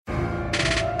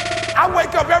I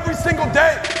wake up every single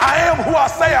day. I am who I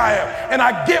say I am. And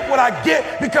I get what I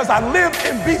get because I live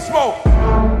in beast mode.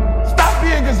 Stop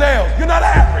being gazelles. You're not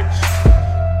average.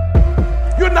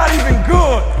 You're not even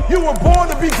good. You were born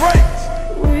to be great.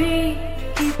 We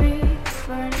keep it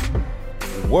burning.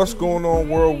 What's going on,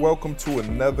 world? Welcome to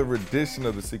another edition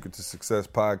of the Secret to Success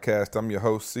podcast. I'm your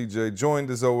host, CJ,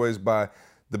 joined as always by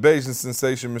the Bayesian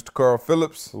sensation, Mr. Carl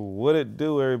Phillips. What it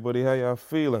do, everybody? How y'all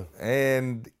feeling?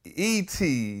 And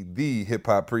E.T., the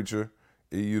hip-hop preacher.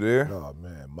 Are you there? Oh,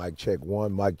 man. Mic check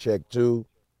 1, mic check 2.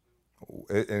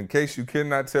 In case you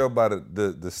cannot tell by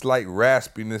the slight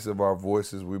raspiness of our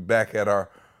voices, we're back at our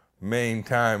main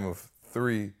time of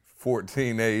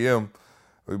 3:14 a.m.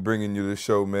 We're bringing you this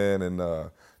show, man. And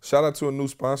shout out to a new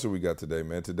sponsor we got today,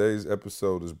 man. Today's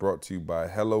episode is brought to you by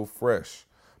HelloFresh.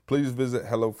 Please visit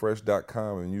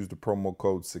HelloFresh.com and use the promo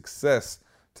code SUCCESS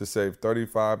to save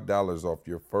 $35 off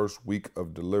your first week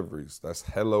of deliveries. That's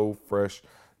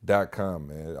HelloFresh.com,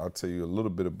 man. I'll tell you a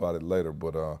little bit about it later,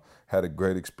 but had a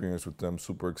great experience with them.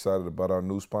 Super excited about our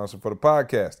new sponsor for the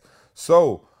podcast.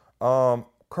 So,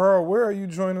 Carl, where are you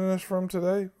joining us from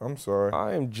today? I'm sorry.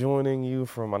 I am joining you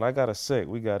from, and I gotta say,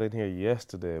 we got in here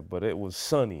yesterday, but it was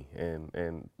sunny,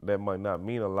 and that might not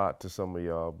mean a lot to some of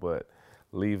y'all, but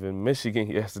leaving Michigan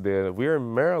yesterday, we're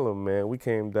in Maryland, man. We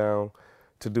came down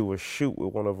to do a shoot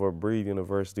with one of our Breathe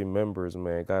University members,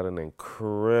 man. Got an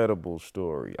incredible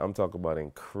story. I'm talking about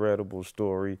incredible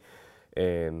story,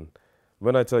 and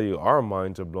when I tell you, our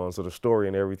minds are blown, so the story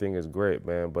and everything is great,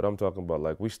 man, but I'm talking about,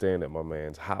 like, we staying at my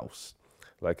man's house.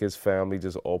 Like, his family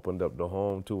just opened up the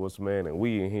home to us, man, and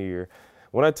we in here.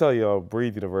 When I tell y'all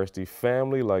Breathe University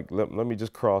family, like, let me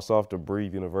just cross off the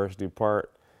Breathe University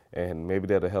part, and maybe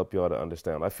that'll help y'all to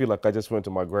understand. I feel like I just went to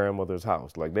my grandmother's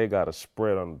house. Like, they got a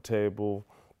spread on the table.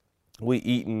 We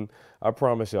eating. I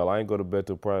promise y'all, I ain't go to bed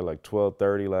till probably like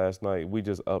 12:30 last night. We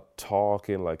just up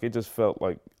talking. Like, it just felt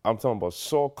like, I'm talking about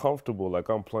so comfortable. Like,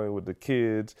 I'm playing with the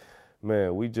kids.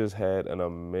 Man, we just had an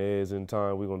amazing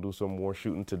time. We're going to do some more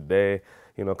shooting today,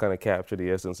 you know, kind of capture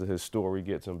the essence of his story,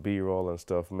 get some B-roll and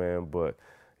stuff, man. But,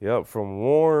 yep, from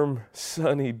warm,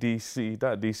 sunny D.C.,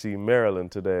 not D.C.,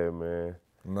 Maryland today, man.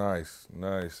 Nice.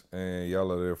 And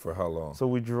y'all are there for how long? So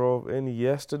we drove in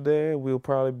yesterday. We'll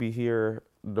probably be here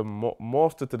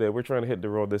most of today. We're trying to hit the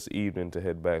road this evening to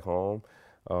head back home.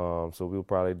 So we'll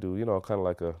probably do, you know, kind of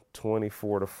like a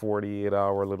 24 to 48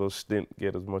 hour little stint,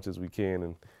 get as much as we can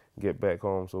and get back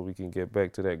home so we can get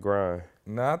back to that grind.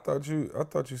 Nah, I thought you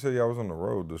said y'all was on the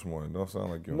road this morning. Don't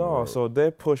sound like you're on the road. No, so they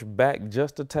pushed back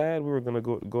just a tad. We were going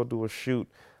to go do a shoot.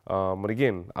 But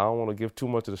again, I don't want to give too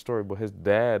much of the story, but his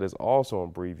dad is also on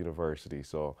Breathe University.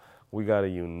 So we got a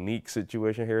unique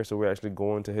situation here. So we're actually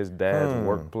going to his dad's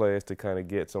workplace to kind of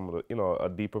get some of the, you know, a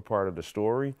deeper part of the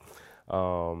story.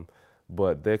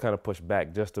 But they kind of pushed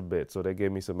back just a bit. So they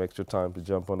gave me some extra time to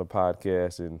jump on the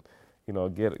podcast and, you know,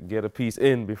 get a piece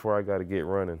in before I got to get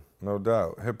running. No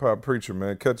doubt. Hip-hop preacher,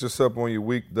 man. Catch us up on your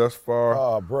week thus far.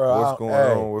 Oh, bro. What's going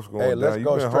on? What's going let's down?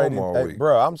 go You've been straight home all week.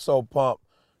 Bro, I'm so pumped.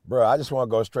 Bro, I just want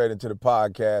to go straight into the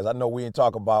podcast. I know we ain't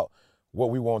talk about what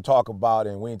we want to talk about,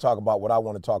 and we ain't talk about what I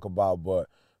want to talk about, but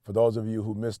for those of you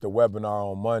who missed the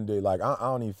webinar on Monday, like, I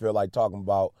don't even feel like talking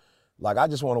about, like, I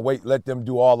just want to wait, let them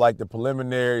do all, like, the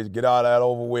preliminaries, get all that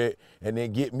over with, and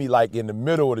then get me, like, in the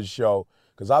middle of the show,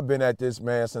 because I've been at this,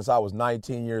 man, since I was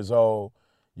 19 years old,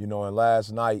 you know, and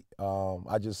last night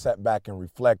I just sat back and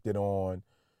reflected on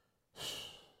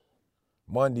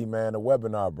Monday, man, the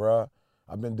webinar, bro.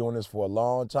 I've been doing this for a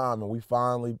long time, and we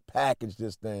finally packaged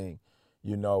this thing,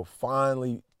 you know,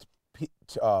 finally,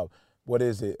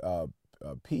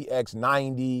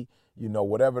 PX90, you know,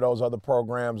 whatever those other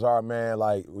programs are, man,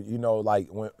 like, you know, like,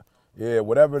 when,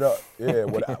 whatever the,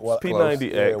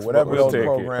 P90X, whatever we'll those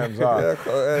programs are.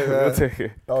 We'll take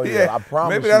it. Oh, yeah, I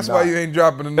promise Maybe that's you why not. you ain't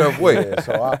dropping enough weight. Yeah,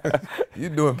 so You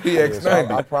doing PX90. Yeah, so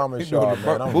I promise You doing y'all, the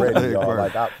man, I'm bootleg ready, y'all.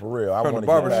 version. Like, for real, I From want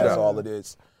the to get past barbershop. all of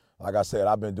this. Like I said,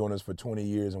 I've been doing this for 20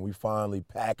 years, and we finally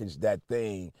packaged that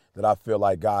thing that I feel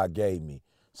like God gave me.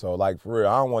 So, like, for real,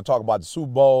 I don't want to talk about the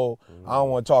Super Bowl. I don't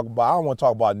want to talk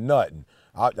about nothing.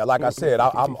 Like I said,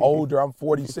 I'm older. I'm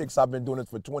 46. I've been doing this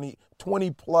for 20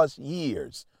 plus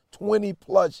years. 20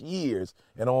 plus years.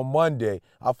 And on Monday,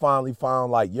 I finally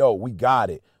found, like, yo, we got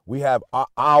it. We have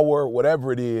our,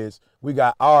 whatever it is, we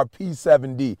got our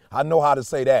P7D. I know how to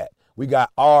say that. We got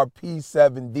our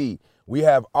P7D. We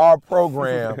have our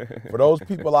program for those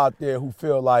people out there who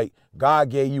feel like God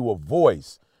gave you a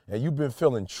voice and you've been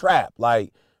feeling trapped.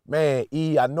 Like, man,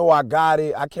 I know I got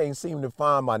it. I can't seem to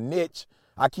find my niche.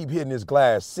 I keep hitting this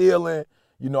glass ceiling.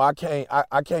 You know, I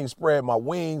can't spread my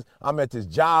wings. I'm at this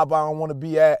job I don't want to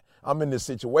be at. I'm in this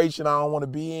situation I don't want to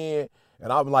be in.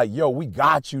 And I'm like, yo, we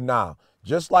got you now.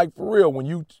 Just like for real, when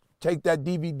you take that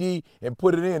DVD and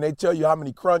put it in, they tell you how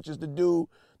many crunches to do.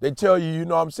 They tell you, you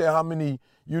know what I'm saying, how many,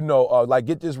 like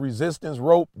get this resistance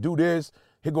rope, do this.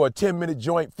 Here go a 10-minute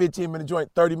joint, 15-minute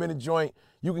joint, 30-minute joint.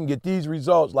 You can get these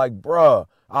results. Like, bruh,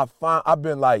 I've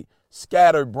been like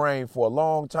scattered brain for a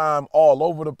long time, all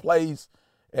over the place.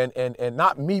 And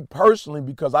not me personally,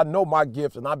 because I know my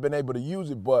gift and I've been able to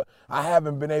use it, but I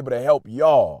haven't been able to help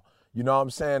y'all. You know what I'm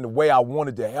saying? The way I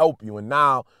wanted to help you. And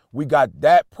now we got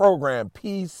that program,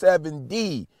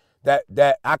 P7D,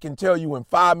 that I can tell you in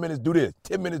 5 minutes, do this,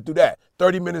 10 minutes, do that,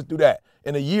 30 minutes, do that,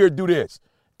 in a year, do this.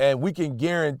 And we can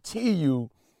guarantee you,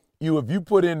 if you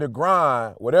put in the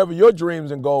grind, whatever your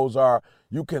dreams and goals are,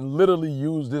 you can literally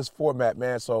use this format,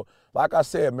 man. So like I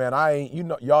said, man, I ain't,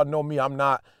 y'all know me, I'm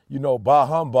not, bah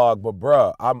humbug, but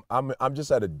bruh, I'm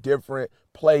just at a different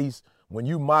place. When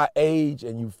you my age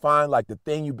and you find like the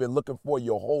thing you've been looking for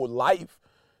your whole life,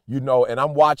 and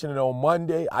I'm watching it on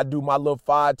Monday, I do my little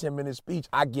 5-10 minute speech,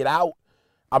 I get out,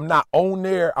 I'm not on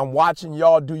there, I'm watching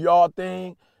y'all do y'all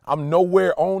thing, I'm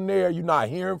nowhere on there, you're not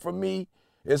hearing from me.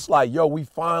 It's like, yo, we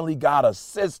finally got a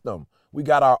system. We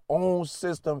got our own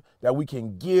system that we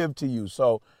can give to you.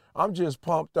 So I'm just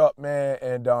pumped up, man.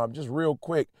 And just real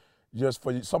quick, just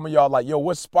for some of y'all, like, yo,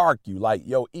 what sparked you? Like,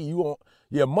 yo,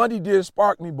 Monday did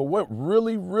spark me, but what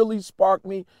really, really sparked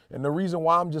me, and the reason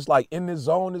why I'm just like in this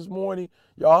zone this morning,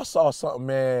 y'all, I saw something,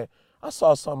 man. I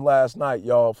saw something last night,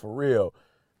 y'all, for real.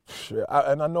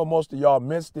 And I know most of y'all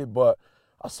missed it, but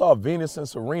I saw Venus and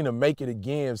Serena make it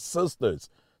again, sisters,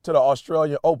 to the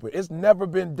Australian Open. It's never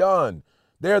been done.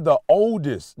 They're the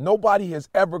oldest. Nobody has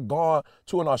ever gone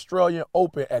to an Australian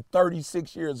Open at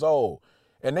 36 years old.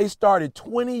 And they started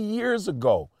 20 years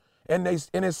ago. And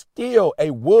it's still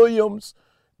a Williams,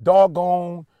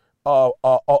 doggone,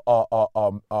 Aussie,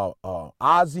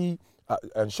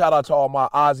 and shout out to all my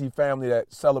Aussie family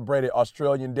that celebrated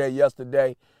Australian Day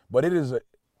yesterday. But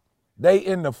they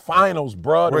in the finals,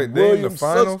 bro. Wait, the they in the Williams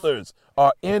finals? sisters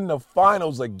are in the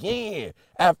finals again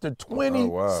after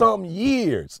 20-some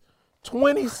years.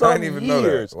 20-some even know that.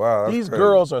 years. Wow, that's These crazy.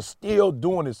 girls are still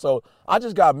doing it. So I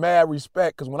just got mad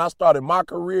respect because when I started my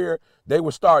career, they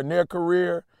were starting their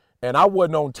career, and I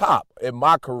wasn't on top in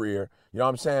my career. You know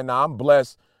what I'm saying? Now I'm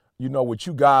blessed, with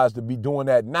you guys to be doing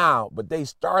that now, but they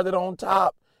started on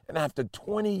top, and after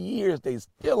 20 years, they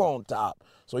still on top.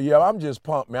 So, yeah, I'm just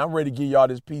pumped, man. I'm ready to give y'all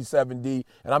this P7D.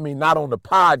 And I mean, not on the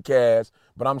podcast,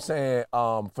 but I'm saying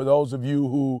for those of you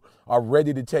who are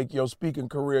ready to take your speaking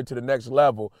career to the next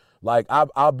level, like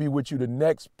I'll be with you the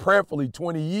next, prayerfully,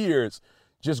 20 years,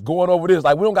 just going over this.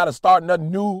 Like, we don't got to start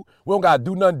nothing new. We don't got to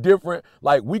do nothing different.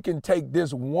 Like, we can take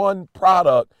this one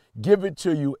product, give it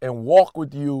to you, and walk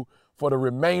with you for the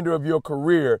remainder of your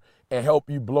career and help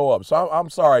you blow up. So I'm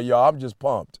sorry, y'all. I'm just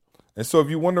pumped. And so if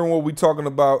you're wondering what we're talking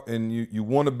about and you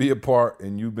want to be a part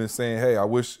and you've been saying, hey, I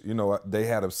wish, they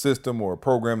had a system or a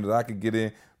program that I could get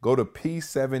in, go to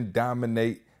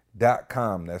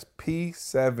p7dominate.com. That's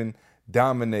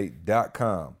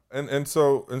p7dominate.com. And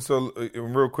so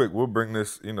real quick, we'll bring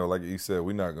this, like he said,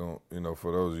 we're not going to,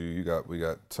 for those of you, we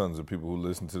got tons of people who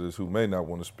listen to this who may not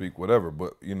want to speak, whatever,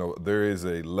 but, there is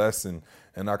a lesson,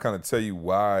 and I kind of tell you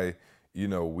why,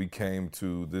 we came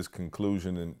to this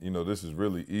conclusion, and, this is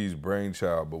really E's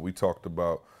brainchild, but we talked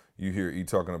about, you hear E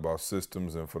talking about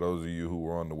systems, and for those of you who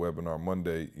were on the webinar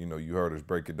Monday, you heard us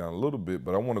break it down a little bit,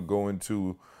 but I want to go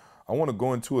into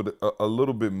it a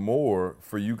little bit more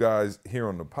for you guys here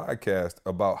on the podcast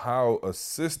about how a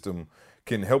system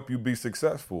can help you be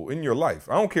successful in your life.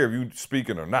 I don't care if you're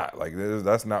speaking or not. Like,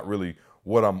 that's not really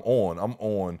what I'm on. I'm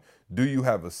on, do you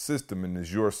have a system, and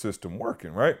is your system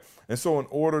working, right? And so in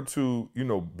order to,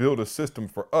 build a system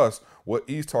for us, what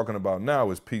he's talking about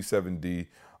now is P7D,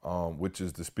 which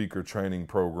is the speaker training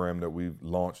program that we've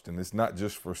launched. And it's not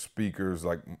just for speakers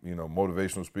like,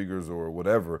 motivational speakers or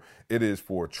whatever. It is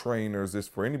for trainers. It's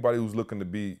for anybody who's looking to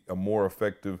be a more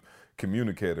effective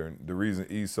communicator. And the reason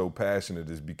E's so passionate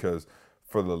is because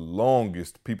for the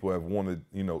longest, people have wanted,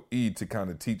 E to kind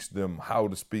of teach them how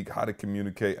to speak, how to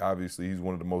communicate. Obviously, he's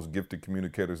one of the most gifted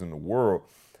communicators in the world.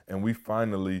 And we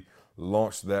finally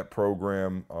launched that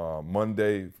program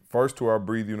Monday, first to our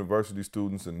Breathe University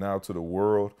students and now to the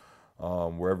world,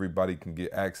 where everybody can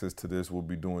get access to this. We'll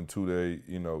be doing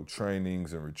 2-day,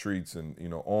 trainings and retreats and,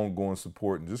 ongoing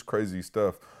support and just crazy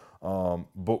stuff.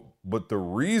 But the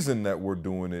reason that we're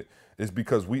doing it is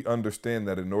because we understand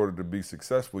that in order to be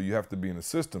successful, you have to be in a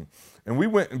system. And we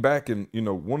went back and,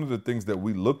 one of the things that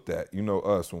we looked at,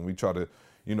 us, when we try to,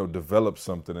 develop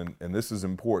something, and this is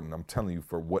important, I'm telling you,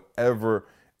 for whatever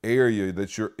area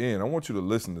that you're in, I want you to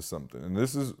listen to something. And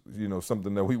this is,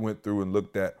 something that we went through and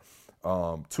looked at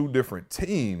two different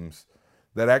teams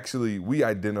that actually we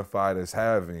identified as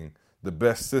having the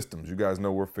best systems. You guys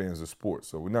know we're fans of sports,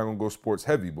 so we're not going to go sports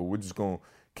heavy, but we're just going to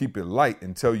keep it light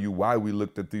and tell you why we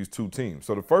looked at these two teams.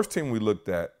 So the first team we looked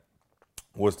at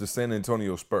was the San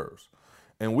Antonio Spurs.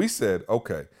 And we said,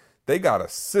 okay, they got a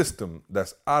system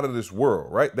that's out of this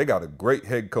world, right? They got a great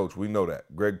head coach. We know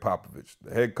that, Greg Popovich.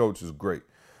 The head coach is great.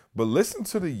 But listen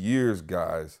to the years,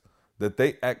 guys, that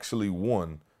they actually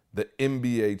won the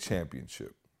NBA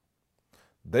championship.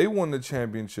 They won the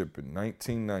championship in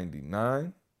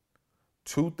 1999,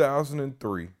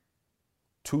 2003,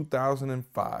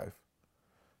 2005,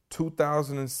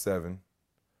 2007,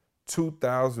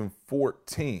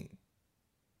 2014,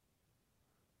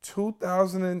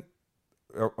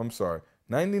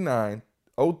 99,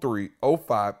 03,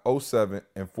 05, 07,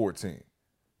 and 14.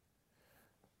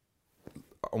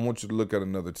 I want you to look at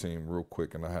another team real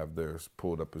quick, and I have theirs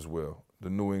pulled up as well. The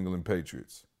New England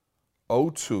Patriots.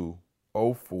 02,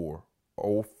 04,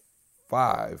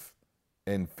 05,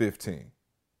 and 15.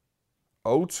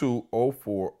 02,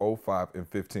 04, 05, and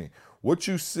 15. What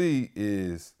you see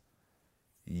is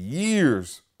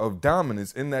years of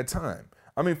dominance in that time.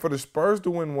 I mean, for the Spurs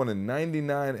to win one in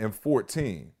 99 and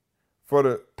 14, for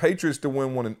the Patriots to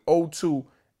win one in 02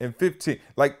 and 15,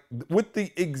 like with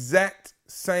the exact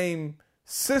same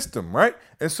system, right?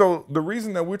 And so the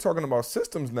reason that we're talking about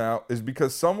systems now is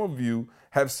because some of you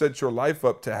have set your life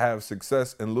up to have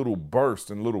success in little bursts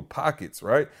and little pockets,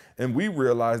 right? And we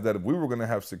realized that if we were going to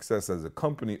have success as a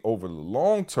company over the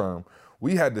long term,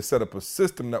 we had to set up a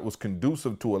system that was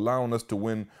conducive to allowing us to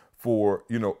win for,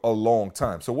 a long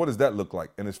time. So what does that look like?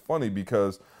 And it's funny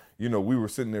because, we were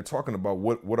sitting there talking about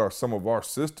what are some of our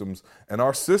systems, and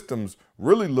our systems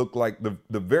really look like the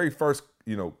very first,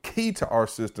 key to our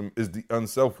system is the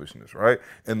unselfishness, right?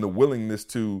 And the willingness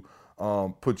to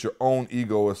put your own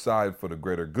ego aside for the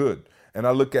greater good. And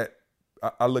I look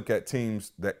at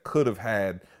teams that could have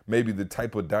had maybe the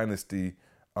type of dynasty,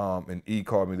 and E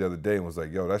called me the other day and was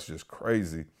like, yo, that's just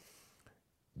crazy.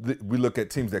 We look at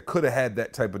teams that could have had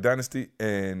that type of dynasty,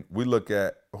 and we look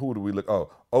at, who do we look?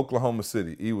 Oh, Oklahoma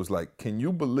City. He was like, can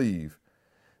you believe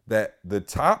that the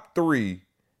top 3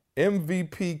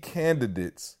 MVP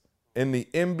candidates in the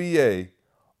NBA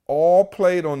all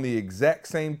played on the exact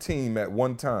same team at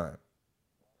one time?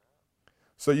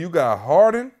 So you got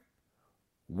Harden,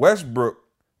 Westbrook,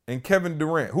 and Kevin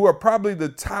Durant, who are probably the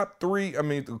top 3. I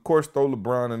mean, of course, throw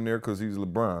LeBron in there because he's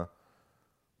LeBron.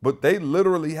 But they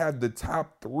literally have the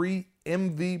top 3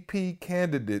 MVP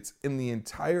candidates in the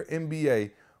entire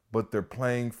NBA, but they're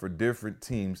playing for different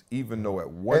teams, even though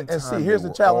at one time see, here's they the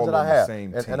were challenge all that I on have, the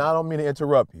same and team. I don't mean to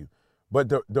interrupt you, but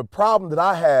the problem that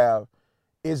I have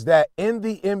is that in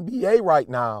the NBA right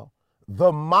now,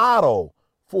 the model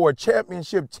for a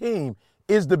championship team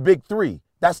is the big 3.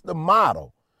 That's the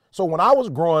model. So when I was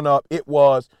growing up, it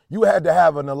was you had to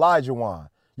have an Elijah Wan.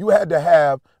 You had to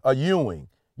have a Ewing.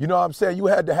 You know what I'm saying? You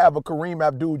had to have a Kareem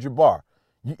Abdul-Jabbar.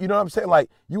 You know what I'm saying? Like,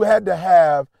 you had to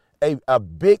have a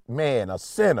big man, a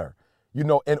center,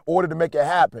 in order to make it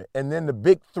happen. And then the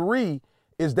big 3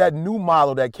 is that new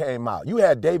model that came out. You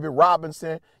had David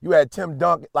Robinson. You had Tim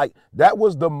Duncan. Like, that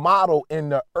was the model in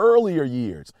the earlier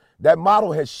years. That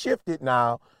model has shifted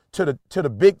now to the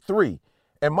big 3.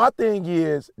 And my thing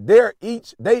is, they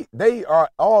are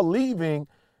all leaving,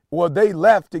 well, they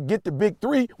left to get the big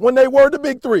 3 when they were the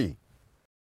big 3.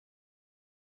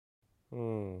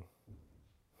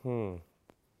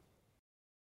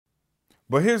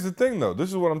 But here's the thing, though. This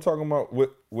is what I'm talking about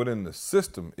within the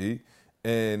system, E.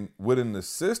 And within the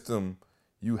system,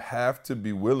 you have to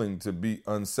be willing to be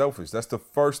unselfish. That's the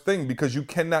first thing, because you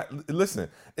cannot, listen,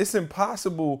 it's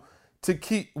impossible to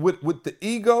keep with the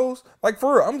egos. Like,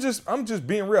 for real, I'm just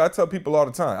being real. I tell people all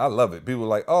the time, I love it. People are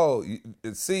like, oh, you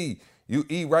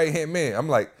eat right-hand man. I'm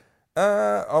like,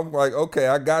 okay,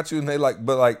 I got you. And they like,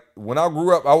 but like when I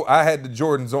grew up, I had the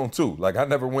Jordans on too. Like, I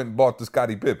never went and bought the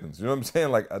Scottie Pippens. You know what I'm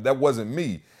saying? Like, that wasn't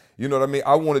me. You know what I mean?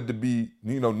 I wanted to be,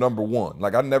 number one.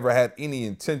 Like, I never had any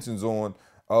intentions on,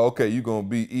 oh, okay, you're going to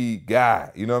be E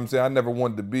guy. You know what I'm saying? I never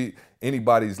wanted to be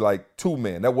anybody's like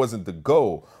 2-man. That wasn't the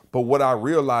goal. But what I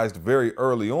realized very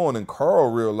early on, and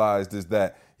Carl realized, is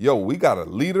that, we got a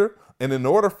leader. And in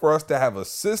order for us to have a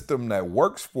system that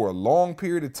works for a long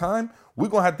period of time, we're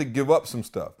going to have to give up some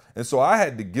stuff. And so I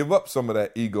had to give up some of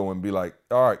that ego and be like,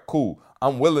 all right, cool.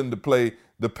 I'm willing to play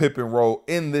the pip and roll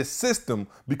in this system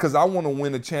because I want to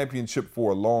win a championship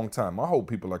for a long time. I hope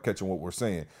people are catching what we're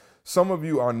saying. Some of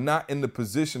you are not in the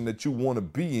position that you want to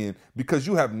be in because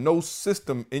you have no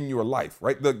system in your life,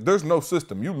 right? There's no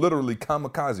system. You literally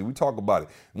kamikaze. We talk about it.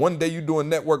 One day you're doing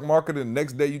network marketing, the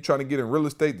next day you're trying to get in real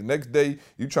estate, the next day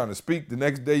you're trying to speak, the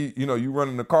next day, you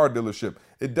running a car dealership.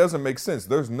 It doesn't make sense.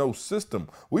 There's no system.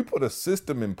 We put a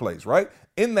system in place, right?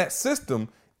 In that system,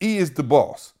 E is the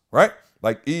boss, right?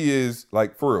 Like E is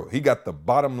like, for real, he got the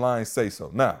bottom line say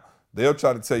so. Now, they'll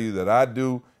try to tell you that I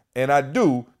do, and I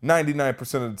do 99%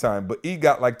 of the time, but E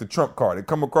got like the trump card. It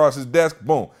come across his desk,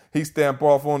 boom, he stamp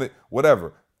off on it,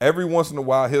 whatever. Every once in a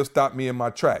while, he'll stop me in my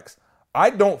tracks.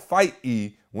 I don't fight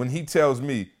E when he tells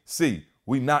me, see,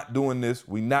 we not doing this,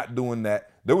 we not doing that.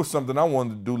 There was something I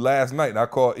wanted to do last night, and I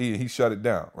called E, and he shut it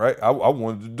down, right? I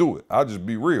wanted to do it. I'll just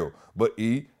be real. But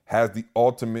E has the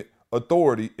ultimate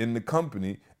authority in the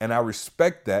company, and I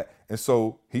respect that. And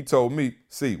so he told me,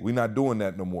 see, we're not doing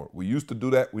that no more. We used to do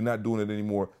that. We're not doing it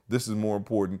anymore. This is more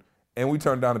important. And we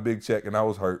turned down a big check, and I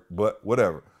was hurt, but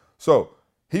whatever. So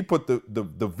he put the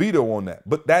veto on that.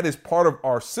 But that is part of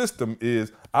our system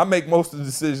is I make most of the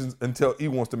decisions until E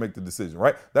wants to make the decision,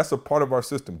 right? That's a part of our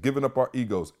system, giving up our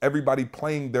egos, everybody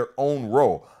playing their own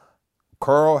role.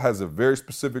 Carl has a very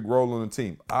specific role on the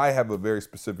team. I have a very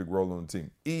specific role on the team.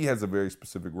 E has a very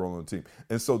specific role on the team.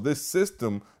 And so this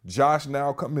system, Josh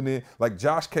now coming in, like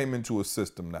Josh came into a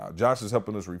system now. Josh is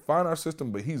helping us refine our system,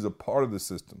 but he's a part of the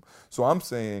system. So I'm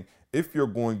saying if you're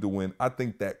going to win, I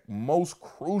think that most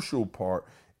crucial part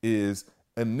is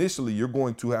initially you're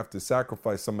going to have to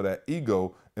sacrifice some of that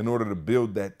ego in order to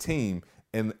build that team.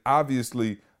 And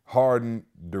obviously Harden,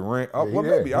 Durant,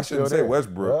 maybe I shouldn't say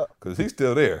Westbrook because he's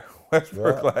still there.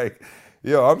 Westbrook,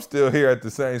 I'm still here at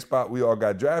the same spot we all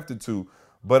got drafted to.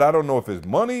 But I don't know if it's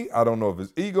money. I don't know if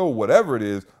it's ego, whatever it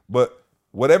is. But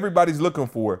what everybody's looking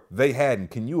for, they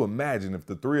hadn't. Can you imagine if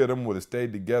the three of them would have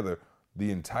stayed together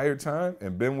the entire time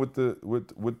and been with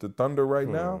the Thunder right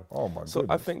now? Oh, my goodness. So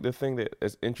I think the thing that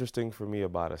is interesting for me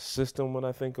about a system when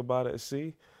I think about it,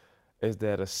 is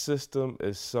that a system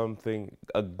is something,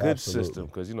 a good system,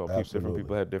 because, different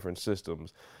people have different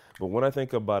systems. But when I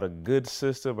think about a good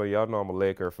system, and y'all know I'm a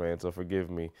Laker fan, so forgive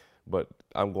me, but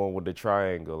I'm going with the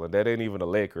triangle, and that ain't even a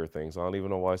Laker thing, so I don't even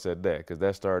know why I said that, because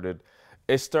it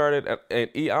started, and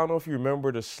I don't know if you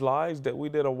remember the slides that we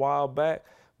did a while back,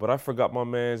 but I forgot my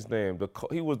man's name.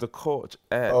 He was the coach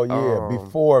at. Oh yeah,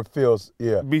 before Phil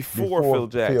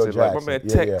Jackson. Like my man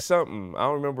Tech something. I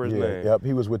don't remember his name. Yep,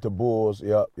 he was with the Bulls.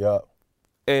 Yep.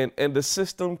 And the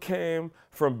system came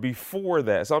from before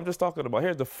that. So I'm just talking about,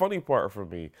 here's the funny part for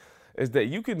me, is that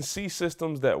you can see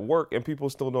systems that work and people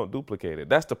still don't duplicate it.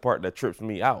 That's the part that trips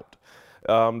me out.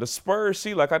 The Spurs,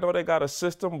 I know they got a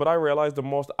system, but I realized the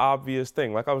most obvious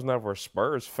thing. Like, I was never a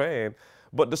Spurs fan,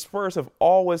 but the Spurs have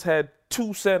always had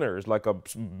two centers, like a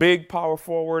big power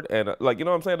forward and you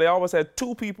know what I'm saying? They always had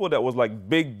two people that was like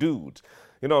big dudes.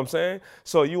 You know what I'm saying?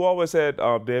 So you always had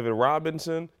David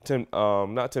Robinson,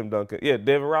 not Tim Duncan. Yeah,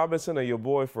 David Robinson and your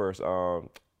boy first.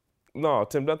 No,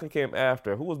 Tim Duncan came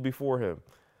after. Who was before him?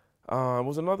 It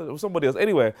was somebody else.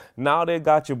 Anyway, now they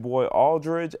got your boy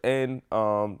Aldridge and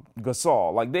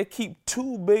Gasol. Like, they keep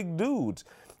two big dudes.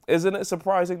 Isn't it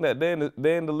surprising that they're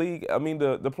in the league,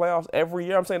 the playoffs every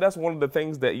year? I'm saying that's one of the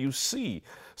things that you see.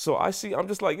 So I'm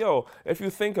just like, yo, if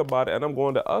you think about it, and I'm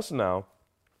going to us now,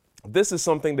 this is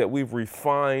something that we've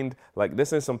refined. Like,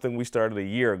 this is something we started a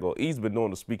year ago. He's been doing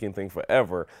the speaking thing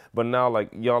forever. But now, like,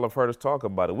 y'all have heard us talk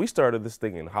about it. We started this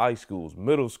thing in high schools,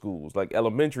 middle schools, like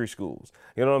elementary schools.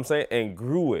 You know what I'm saying? And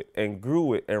grew it and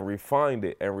refined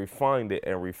it and refined it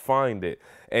and refined it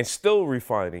and still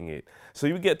refining it. So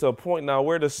you get to a point now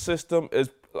where the system is,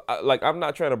 like, I'm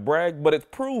not trying to brag, but it's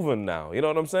proven now. You know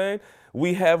what I'm saying?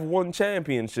 We have won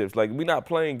championships. Like, we're not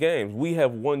playing games. We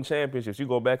have won championships. You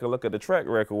go back and look at the track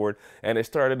record, and it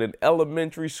started in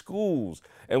elementary schools.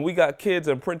 And we got kids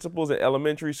and principals in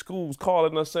elementary schools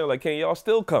calling us saying, like, can y'all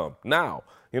still come now?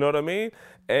 You know what I mean?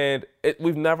 And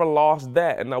we've never lost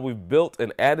that. And now we've built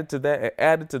and added to that and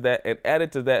added to that and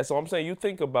added to that. So I'm saying, you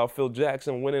think about Phil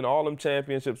Jackson winning all them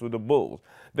championships with the Bulls,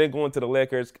 then going to the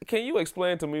Lakers. Can you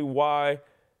explain to me why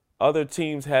other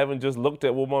teams haven't just looked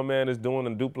at what my man is doing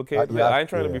and duplicated it? I ain't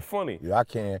trying to be funny. Yeah, I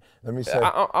can. Let me say.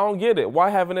 I don't get it. Why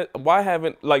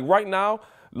haven't, like, right now,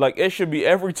 like,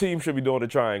 every team should be doing the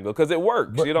triangle because it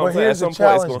works. You know what I'm saying? At some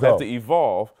point, it's going to have to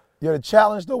evolve. Yeah, the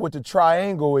challenge, though, with the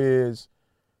triangle is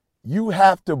you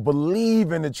have to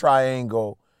believe in the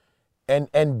triangle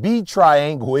and be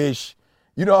triangle-ish,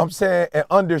 you know what I'm saying, and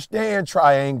understand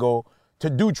triangle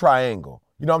to do triangle.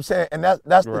 You know what I'm saying? And that's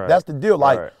the deal.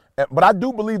 Like, but I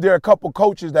do believe there are a couple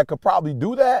coaches that could probably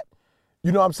do that.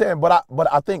 You know what I'm saying? But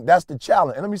I think that's the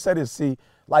challenge. And let me say this, see,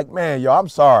 like, man, yo, I'm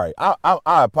sorry. I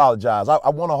apologize. I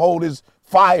want to hold this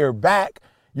fire back,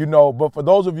 you know, but for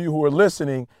those of you who are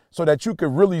listening, so that you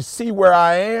could really see where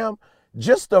I am,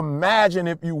 just imagine,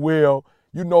 if you will,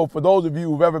 you know, for those of you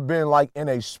who've ever been like in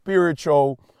a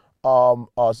spiritual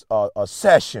a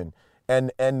session,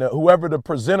 and whoever the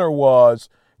presenter was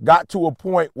got to a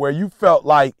point where you felt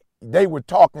like they were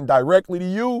talking directly to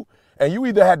you, and you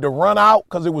either had to run out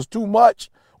because it was too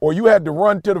much, or you had to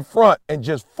run to the front and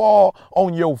just fall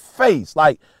on your face.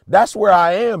 Like, that's where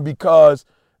I am, because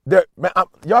there, man,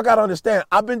 y'all got to understand,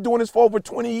 I've been doing this for over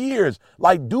 20 years.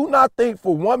 Like, do not think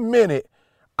for 1 minute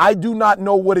I do not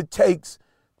know what it takes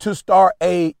to start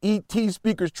a ET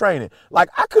speakers training. Like,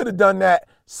 I could have done that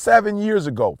 7 years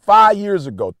ago, 5 years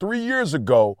ago, 3 years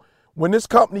ago, when this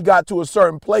company got to a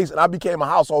certain place and I became a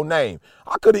household name.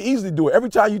 I could have easily do it. Every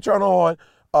time you turn on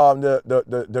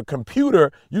the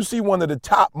computer, you see one of the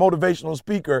top motivational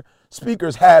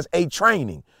speakers has a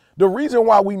training. The reason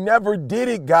why we never did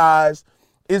it, guys,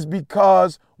 is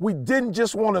because we didn't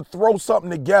just want to throw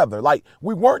something together. Like,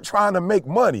 we weren't trying to make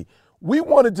money. We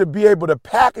wanted to be able to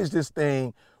package this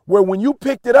thing where when you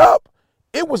picked it up,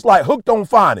 it was like hooked on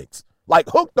phonics. Like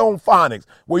hooked on phonics,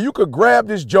 where you could grab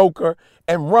this joker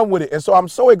and run with it. And so I'm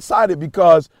so excited,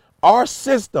 because our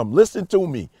system, listen to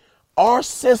me, our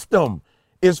system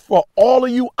is for all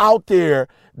of you out there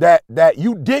that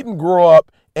you didn't grow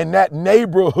up in that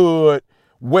neighborhood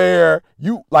where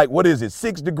you, like, what is it,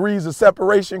 6 degrees of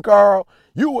separation, Carl?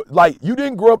 You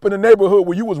didn't grow up in a neighborhood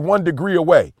where you was 1 degree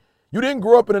away. You didn't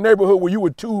grow up in a neighborhood where you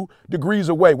were 2 degrees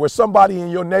away, where somebody in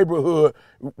your neighborhood,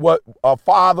 what a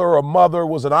father or mother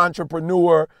was an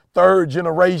entrepreneur, 3rd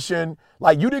generation.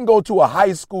 Like, you didn't go to a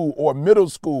high school or middle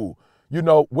school, you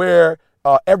know, where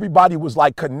everybody was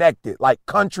like connected, like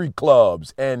country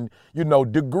clubs and, you know,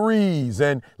 degrees,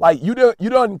 and like you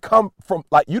don't come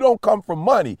from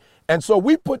money. And so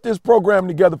we put this program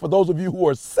together for those of you who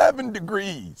are 7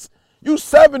 degrees. You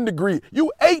 7 degrees,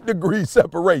 you 8 degrees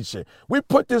separation. We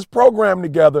put this program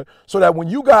together so that when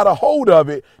you got a hold of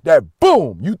it, that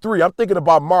boom, you 3. I'm thinking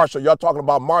about Marshall. Y'all talking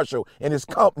about Marshall and his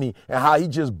company and how he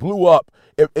just blew up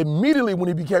immediately when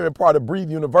he became a part of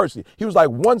Breathe University. He was like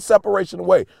 1 separation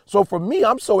away. So for me,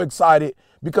 I'm so excited,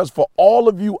 because for all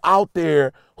of you out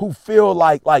there who feel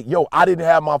like, yo, I didn't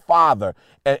have my father,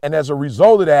 and as a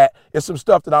result of that, it's some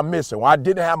stuff that I'm missing. Or I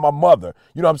didn't have my mother,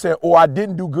 you know what I'm saying? Or I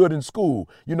didn't do good in school.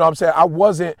 You know what I'm saying? I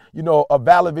wasn't, you know, a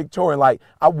valedictorian. Like,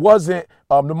 I wasn't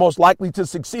the most likely to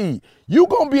succeed. You're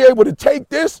going to be able to take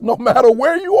this no matter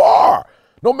where you are.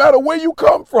 No matter where you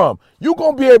come from, you're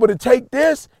going to be able to take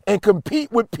this and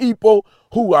compete with people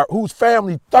whose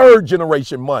family 3rd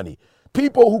generation money.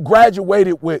 People who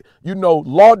graduated with, you know,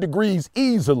 law degrees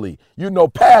easily, you know,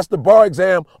 passed the bar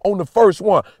exam on the first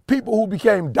one. People who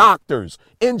became doctors,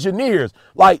 engineers.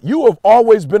 Like, you have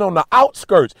always been on the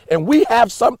outskirts, and we have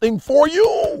something for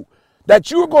you that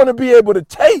you're going to be able to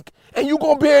take, and you're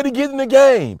going to be able to get in the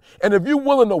game. And if you're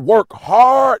willing to work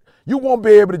hard, you won't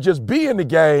be able to just be in the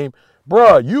game.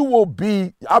 Bruh, you will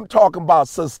be, I'm talking about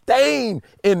sustained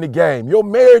in the game. Your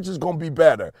marriage is going to be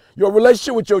better. Your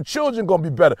relationship with your children going to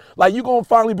be better. Like, you're going to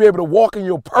finally be able to walk in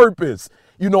your purpose,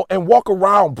 you know, and walk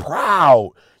around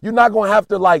proud. You're not going to have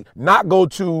to, like, not go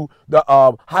to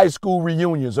the high school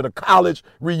reunions or the college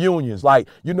reunions. Like,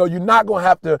 you know, you're not going to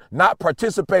have to not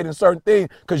participate in certain things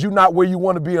because you're not where you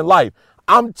want to be in life.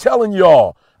 I'm telling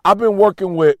y'all, I've been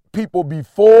working with people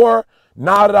before.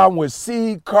 Now that I'm with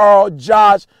C, Carl,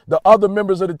 Josh, the other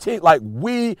members of the team, like,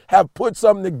 we have put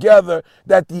something together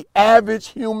that the average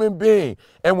human being,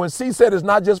 and when C said it's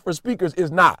not just for speakers, it's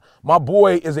not. My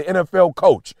boy is an NFL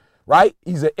coach, right?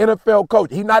 He's an NFL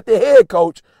coach. He's not the head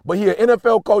coach, but he's an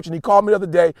NFL coach, and he called me the other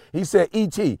day. He said,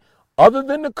 E.T., other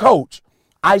than the coach,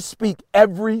 I speak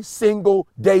every single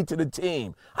day to the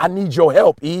team. I need your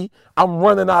help, E. I'm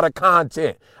running out of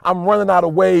content. I'm running out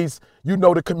of ways, you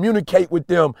know, to communicate with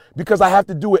them because I have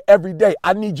to do it every day.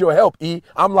 I need your help, E.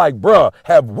 I'm like, bruh,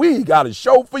 have we got a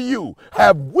show for you?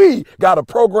 Have we got a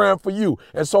program for you?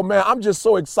 And so, man, I'm just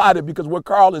so excited because what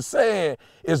Carl is saying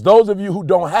is those of you who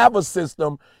don't have a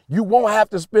system, you won't have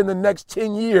to spend the next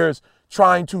 10 years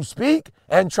trying to speak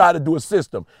and try to do a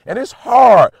system. And it's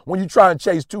hard when you try and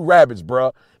chase 2 rabbits,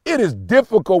 bruh. It is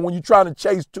difficult when you're trying to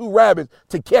chase 2 rabbits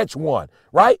to catch one,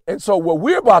 right? And so what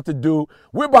we're about to do,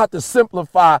 we're about to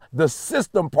simplify the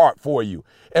system part for you.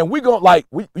 And we're going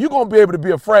to you're going to be able to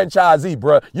be a franchisee,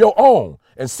 bruh, your own.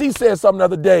 And C said something the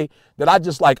other day that I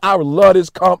just like, I love this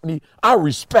company. I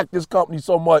respect this company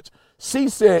so much. C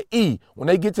said, E, when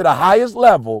they get to the highest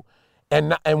level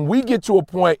and we get to a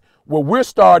point where we're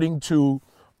starting to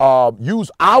use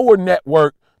our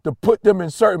network to put them in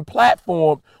certain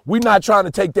platforms, we're not trying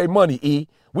to take their money, E.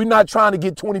 We're not trying to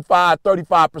get 25,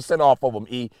 35% off of them,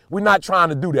 E. We're not trying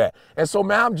to do that. And so,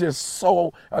 man, I'm just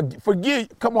so,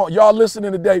 come on, y'all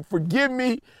listening today, forgive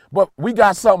me, but we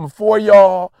got something for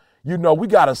y'all. You know, we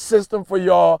got a system for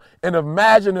y'all. And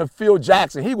imagine if Phil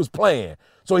Jackson, he was playing.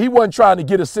 So he wasn't trying to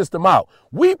get a system out.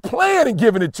 We playing and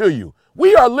giving it to you.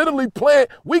 We are literally playing.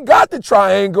 We got the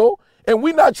triangle, and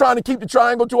we're not trying to keep the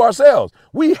triangle to ourselves.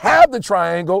 We have the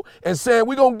triangle and saying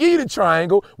we're going to give you the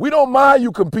triangle. We don't mind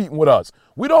you competing with us.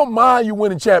 We don't mind you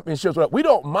winning championships with us. We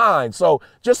don't mind. So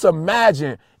just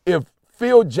imagine if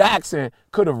Phil Jackson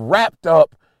could have wrapped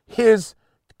up his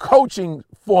coaching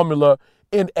formula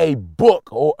in a book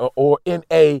or in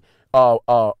a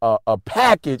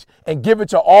package and give it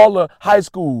to all the high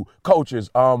school coaches,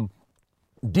 D1,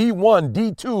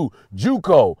 D2,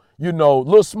 JUCO, you know,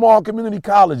 little small community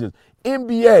colleges,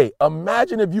 NBA.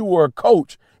 Imagine if you were a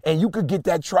coach and you could get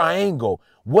that triangle,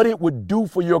 what it would do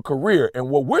for your career. And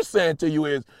what we're saying to you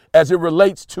is, as it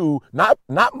relates to not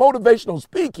motivational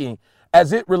speaking,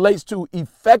 as it relates to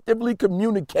effectively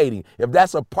communicating, if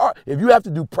that's a part, if you have to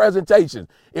do presentations,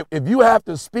 if you have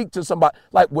to speak to somebody,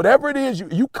 like whatever it is,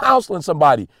 you counseling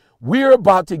somebody, we're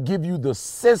about to give you the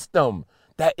system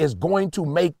that is going to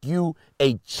make you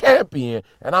a champion.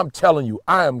 And I'm telling you,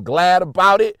 I am glad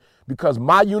about it because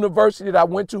my university that I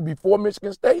went to before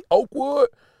Michigan State, Oakwood,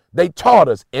 they taught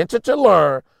us enter to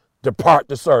learn, depart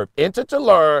to serve. Enter to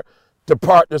learn,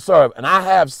 depart to serve. And I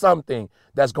have something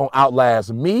that's going to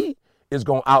outlast me. It's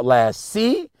going to outlast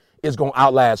C. It's going to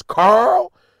outlast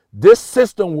Carl. This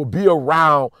system will be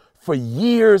around for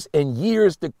years and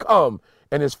years to come.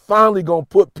 And it's finally going to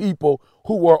put people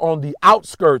who were on the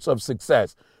outskirts of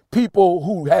success, people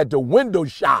who had to window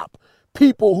shop,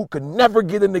 people who could never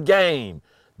get in the game.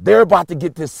 They're about to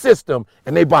get this system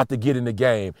and they about to get in the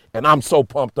game. And I'm so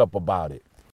pumped up about it.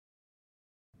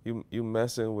 You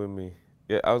messing with me.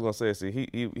 Yeah, I was going to say, see,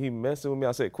 he messing with me.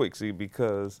 I said quick, see,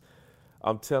 because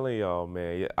I'm telling y'all,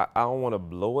 man, I don't want to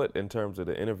blow it in terms of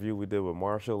the interview we did with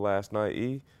Marshall last night,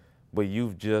 E, but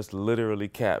you've just literally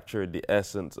captured the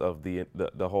essence of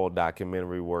the whole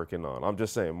documentary working on. I'm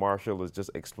just saying, Marshall is just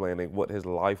explaining what his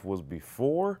life was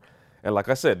before. And like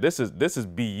I said, this is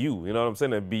BU, you know what I'm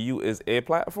saying? And BU is a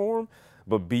platform,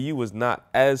 but BU is not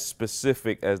as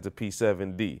specific as the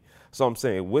P7D. So I'm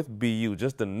saying with BU,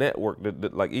 just the network,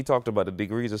 like he talked about the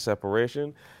degrees of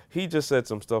separation. He just said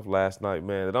some stuff last night,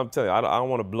 man, that I'm telling you, I don't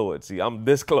want to blow it. See, I'm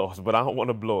this close, but I don't want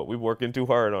to blow it. We're working too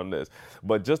hard on this.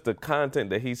 But just the content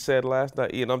that he said last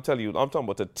night, and I'm telling you, I'm talking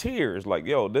about the tears, like,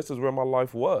 yo, this is where my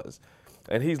life was.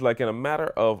 And he's like, in a matter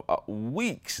of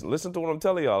weeks, listen to what I'm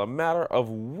telling y'all, a matter of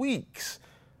weeks,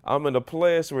 I'm in a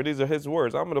place where, these are his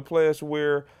words, I'm in a place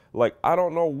where, like, I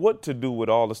don't know what to do with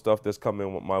all the stuff that's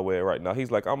coming my way right now.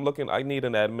 He's like, I need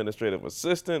an administrative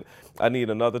assistant. I need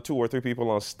another 2 or 3 people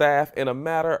on staff in a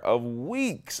matter of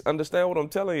weeks. Understand what I'm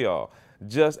telling y'all?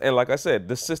 And like I said,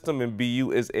 the system in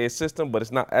BU is a system, but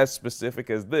it's not as specific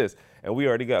as this. And we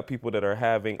already got people that are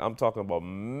having, I'm talking about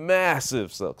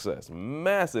massive success,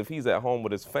 massive. He's at home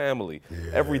with his family.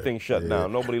 Yeah, everything shut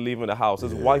down. Nobody leaving the house.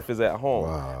 His wife is at home.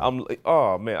 Wow.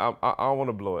 I don't want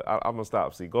to blow it. I'm going to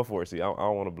stop. See, go for it. See, I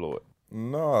don't want to blow it.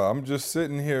 No, I'm just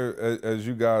sitting here as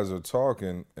you guys are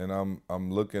talking, and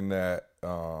I'm looking at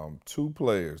 2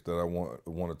 players that I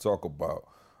want to talk about.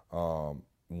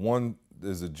 One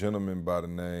is a gentleman by the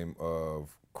name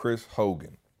of Chris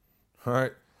Hogan,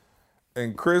 right?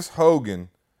 And Chris Hogan,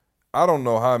 I don't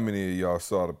know how many of y'all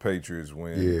saw the Patriots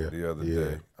win the other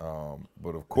day,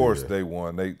 but of course they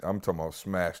won. I'm talking about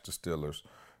smashed the Steelers,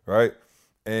 right?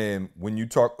 And when you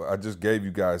talk, I just gave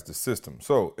you guys the system.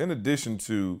 So in addition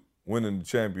to winning the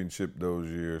championship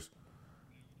those years,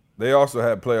 they also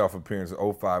had playoff appearances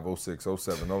 05, 06,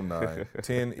 07, 09,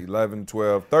 10, 11,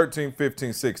 12, 13,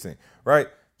 15, 16, right?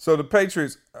 So the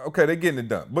Patriots, okay, they're getting it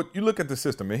done. But you look at the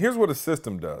system, and here's what a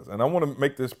system does. And I want to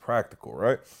make this practical,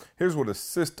 right? Here's what a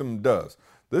system does.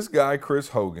 This guy, Chris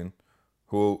Hogan,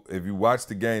 who, if you watched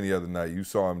the game the other night, you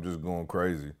saw him just going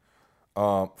crazy.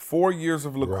 4 years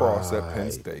of lacrosse at Penn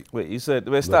State. Wait, you said,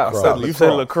 stop. You said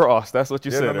lacrosse. That's what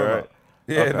you said, right?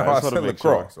 Yeah, okay, I said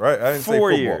lacrosse, right? I didn't say football.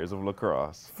 4 years of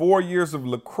lacrosse. 4 years of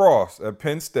lacrosse at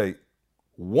Penn State.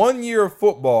 1 year of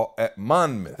football at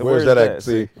Monmouth. Where's that at?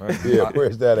 See? Yeah,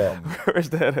 where's that at? Where's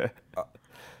that at?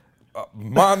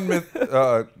 Monmouth,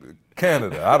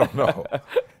 Canada. I don't know.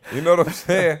 You know what I'm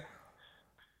saying?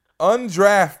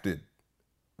 Undrafted,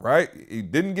 right? He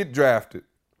didn't get drafted.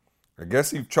 I guess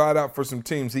he tried out for some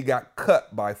teams. He got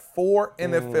cut by 4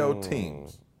 NFL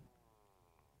teams.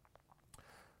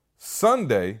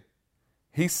 Sunday,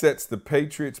 He sets the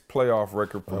Patriots playoff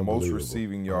record for most Unbelievable.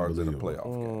 receiving yards in a playoff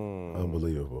game.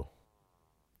 Unbelievable.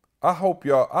 I hope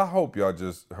y'all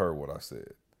just heard what I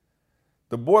said.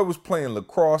 The boy was playing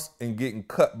lacrosse and getting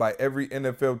cut by every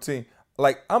NFL team.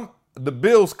 Like, the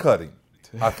Bills cut him,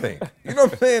 I think. You know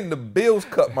what I'm saying? The Bills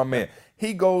cut my man.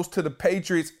 He goes to the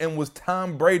Patriots and was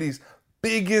Tom Brady's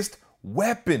biggest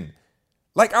weapon.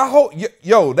 Like, I hope,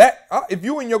 if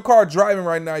you in your car driving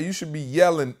right now, you should be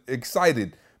yelling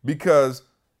excited because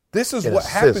this is what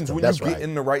happens when you get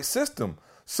in the right system.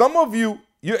 Some of you,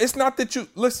 it's not that you,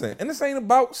 listen, and this ain't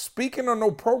about speaking or no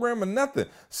program or nothing.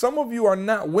 Some of you are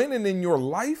not winning in your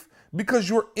life because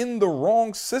you're in the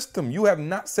wrong system. You have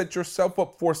not set yourself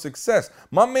up for success.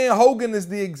 My man Hogan is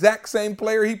the exact same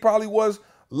player he probably was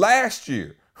last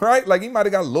year, right? Like, he might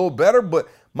have got a little better, but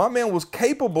my man was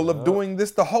capable of doing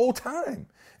this the whole time.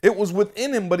 It was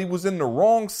within him, but he was in the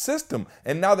wrong system.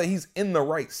 And now that he's in the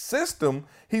right system,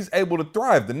 he's able to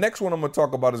thrive. The next one I'm going to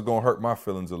talk about is going to hurt my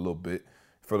feelings a little bit.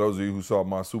 For those of you who saw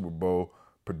my Super Bowl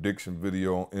prediction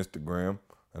video on Instagram,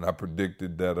 and I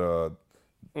predicted that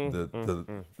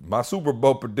my Super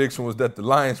Bowl prediction was that the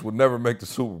Lions would never make the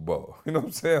Super Bowl. You know what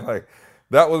I'm saying? Like,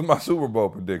 that was my Super Bowl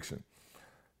prediction.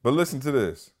 But listen to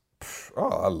this. Oh,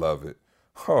 I love it.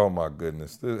 Oh my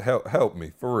goodness. Help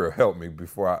me, for real. Help me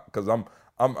because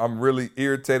I'm really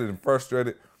irritated and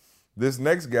frustrated. This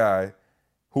next guy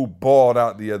who balled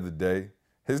out the other day,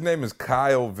 his name is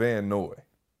Kyle Van Noy.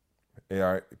 All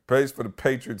right, plays for the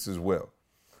Patriots as well.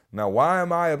 Now, why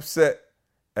am I upset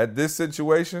at this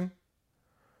situation?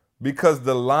 Because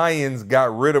the Lions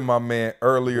got rid of my man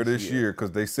earlier this year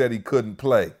because they said he couldn't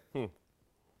play.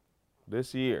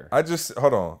 This year.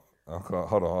 Hold on.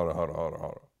 Hold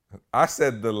on. I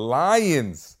said the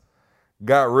Lions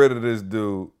got rid of this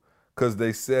dude because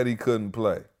they said he couldn't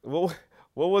play. What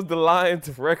was the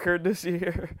Lions' record this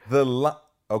year? The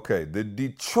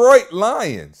Detroit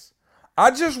Lions. I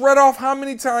just read off how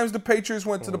many times the Patriots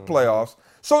went to the playoffs.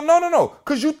 So no,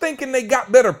 because you thinking they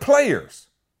got better players.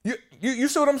 You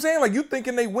see what I'm saying? Like, you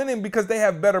thinking they winning because they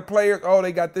have better players. Oh,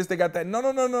 they got this, they got that.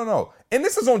 No. And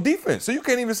this is on defense. So you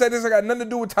can't even say this got nothing to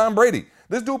do with Tom Brady.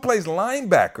 This dude plays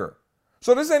linebacker.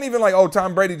 So this ain't even like, oh,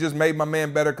 Tom Brady just made my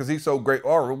man better because he's so great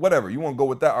or whatever. You want to go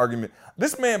with that argument.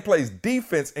 This man plays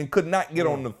defense and could not get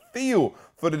on the field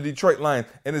for the Detroit Lions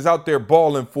and is out there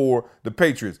balling for the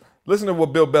Patriots. Listen to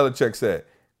what Bill Belichick said.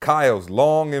 Kyle's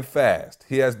long and fast.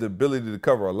 He has the ability to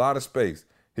cover a lot of space.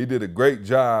 He did a great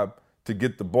job to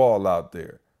get the ball out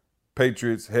there.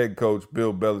 Patriots head coach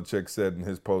Bill Belichick said in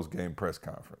his post-game press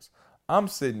conference. I'm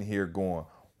sitting here going,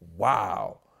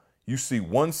 wow, you see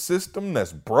one system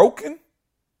that's broken,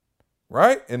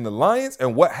 right, in the Lions,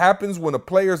 and what happens when a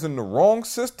player's in the wrong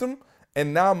system?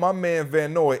 And now my man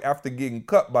Van Noy, after getting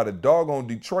cut by the doggone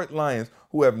Detroit Lions,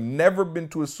 who have never been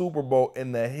to a Super Bowl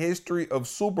in the history of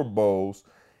Super Bowls,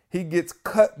 he gets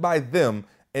cut by them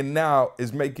and now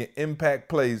is making impact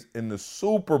plays in the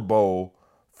Super Bowl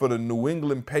for the New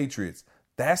England Patriots.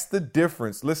 That's the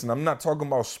difference. Listen, I'm not talking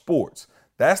about sports.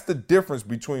 That's the difference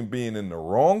between being in the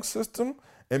wrong system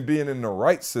and being in the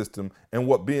right system, and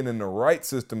what being in the right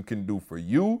system can do for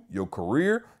you, your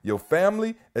career, your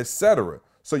family, etc.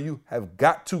 So you have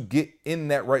got to get in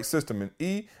that right system. And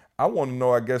E, I want to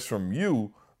know, I guess, from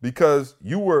you, because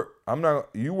you were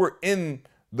in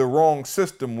the wrong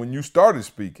system when you started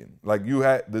speaking. Like, you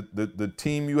had the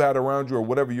team you had around you or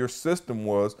whatever your system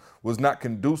was not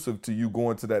conducive to you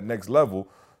going to that next level.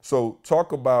 So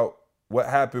talk about what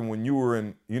happened when you were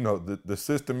in, the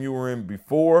system you were in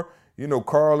before,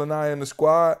 Carl and I in the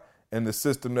squad, and the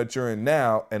system that you're in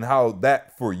now, and how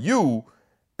that for you,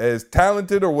 as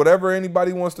talented or whatever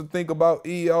anybody wants to think about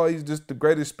he's just the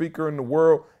greatest speaker in the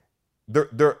world.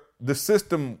 The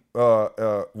system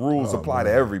rules apply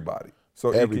to everybody. So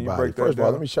everybody. Can you break that First down? of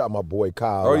all, let me shout my boy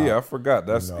Kyle. Oh out. yeah, I forgot.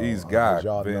 That's E's guy. As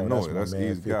y'all Van know, Noy. that's my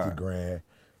man, E's 50 guy. grand.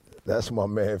 That's my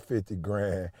man, 50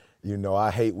 grand.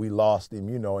 I hate we lost him.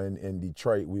 In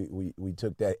Detroit, we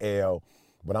took that L,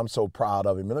 but I'm so proud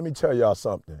of him. And let me tell y'all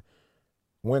something.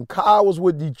 When Kyle was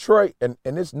with Detroit, and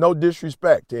it's no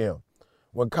disrespect to him,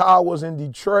 when Kyle was in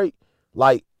Detroit,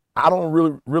 like, I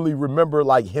don't really remember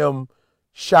like him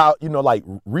like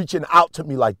reaching out to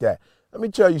me like that. Let me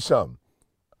tell you something.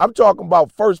 I'm talking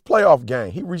about first playoff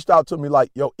game. He reached out to me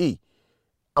like, yo, E,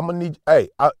 I'm going to need,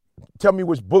 tell me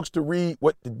which books to read,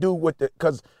 what to do,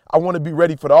 because I want to be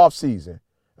ready for the offseason.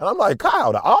 And I'm like,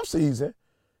 Kyle, the offseason?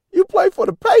 You play for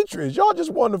the Patriots. Y'all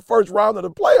just won the first round of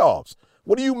the playoffs.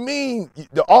 What do you mean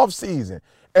the offseason?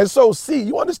 And so, see,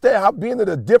 you understand how being in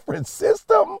a different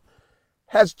system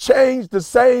has changed the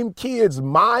same kid's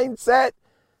mindset?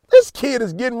 This kid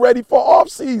is getting ready for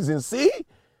offseason, see?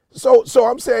 So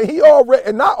I'm saying he already,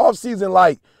 and not off season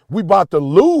like we about to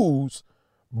lose,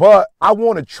 but I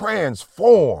want to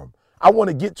transform. I want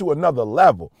to get to another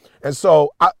level. And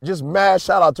so I just mad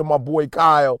shout out to my boy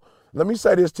Kyle. Let me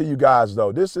say this to you guys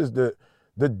though. This is the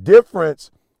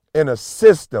difference in a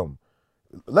system.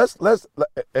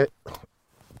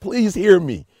 Please hear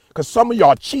me, because some of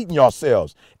y'all cheating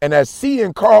yourselves. And as C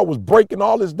and Carl was breaking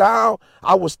all this down,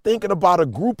 I was thinking about a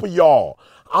group of y'all.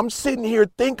 I'm sitting here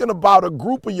thinking about a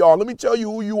group of y'all. Let me tell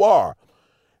you who you are.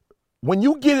 When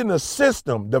you get in a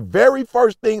system, the very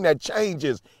first thing that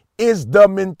changes is the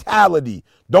mentality.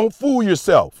 Don't fool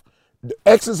yourself. The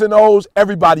X's and O's,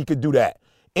 everybody can do that.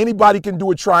 Anybody can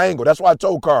do a triangle. That's why I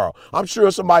told Carl. I'm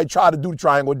sure somebody tried to do the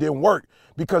triangle, it didn't work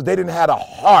because they didn't have the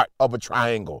heart of a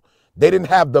triangle. They didn't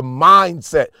have the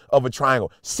mindset of a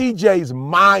triangle. CJ's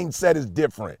mindset is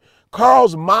different.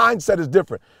 Carl's mindset is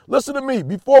different. Listen to me.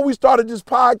 Before we started this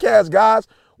podcast, guys,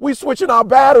 we switching our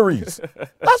batteries.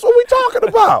 That's what we talking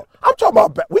about.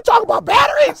 We talking about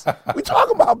batteries. We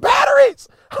talking about batteries.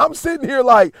 I'm sitting here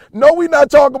like, no, we not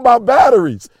talking about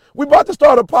batteries. We about to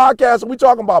start a podcast and we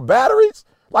talking about batteries?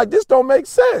 Like, this don't make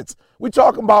sense. We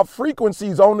talking about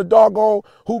frequencies on the doggone,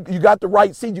 who you got the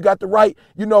right seat, you got the right,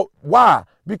 why?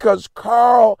 Because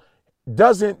Carl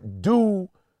doesn't do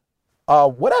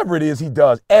whatever it is he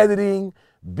does, editing,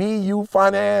 BU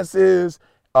finances,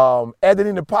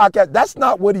 editing the podcast. That's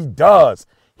not what he does.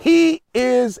 He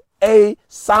is a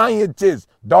scientist,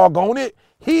 doggone it.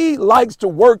 He likes to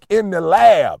work in the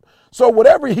lab. So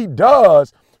whatever he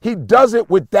does it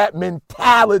with that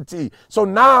mentality. So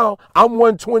now I'm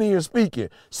 120 and speaking,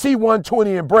 C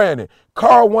 120 and branding,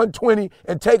 Carl 120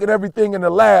 and taking everything in the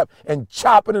lab and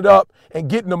chopping it up and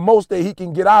getting the most that he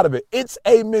can get out of it. It's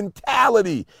a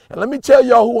mentality. And let me tell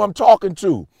y'all who I'm talking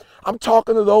to. I'm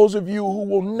talking to those of you who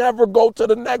will never go to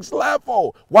the next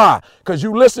level. Why? Because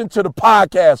you listen to the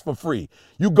podcast for free.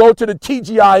 You go to the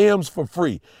TGIMs for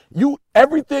free.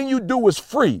 Everything you do is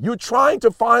free. You're trying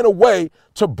to find a way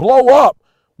to blow up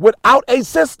without a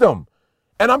system.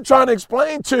 And I'm trying to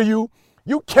explain to you,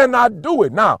 you cannot do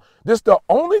it. Now, this the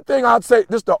only thing I'd say,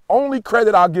 this the only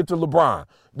credit I'll give to LeBron.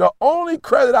 The only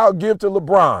credit I'll give to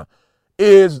LeBron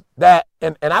is that,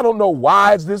 and I don't know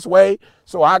why it's this way,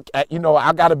 so I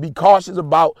got to be cautious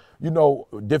about,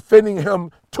 defending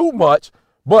him too much,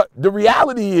 but the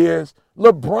reality is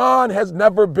LeBron has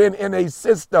never been in a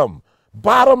system.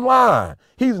 Bottom line,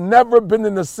 he's never been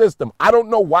in the system. I don't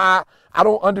know why. I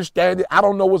don't understand it. I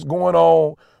don't know what's going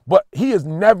on, but he has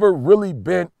never really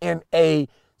been in a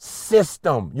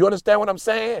system. You understand what I'm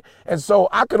saying? And so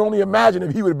I could only imagine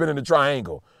if he would have been in the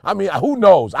triangle. I mean, who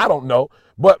knows? I don't know.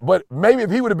 But maybe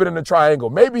if he would have been in the triangle,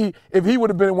 maybe if he would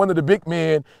have been one of the big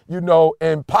men,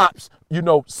 in Pop's,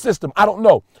 system. I don't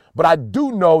know. But I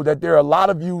do know that there are a lot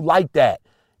of you like that.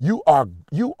 You are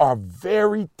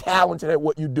very talented at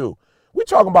what you do. We're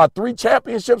talking about 3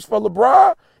 championships for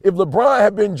LeBron. If LeBron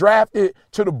had been drafted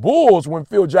to the Bulls when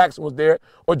Phil Jackson was there,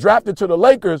 or drafted to the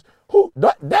Lakers,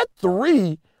 that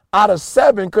 3 out of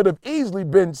 7 could have easily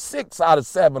been 6 out of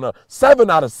 7 or 7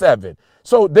 out of 7.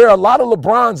 So there are a lot of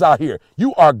LeBrons out here.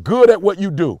 You are good at what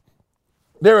you do.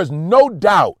 There is no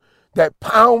doubt that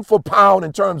pound for pound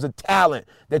in terms of talent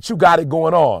that you got it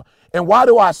going on. And why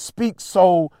do I speak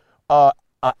so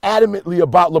adamantly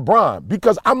about LeBron?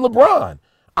 Because I'm LeBron.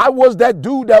 I was that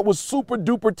dude that was super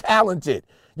duper talented.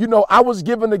 I was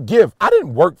given a gift. I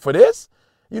didn't work for this.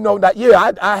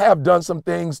 I have done some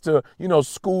things to,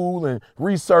 school and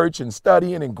research and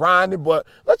studying and grinding, but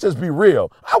let's just be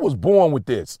real. I was born with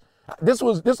this.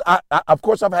 Of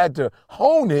course, I've had to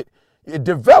hone it,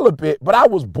 develop it, but I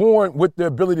was born with the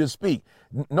ability to speak.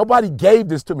 Nobody gave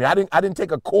this to me. I didn't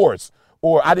take a course,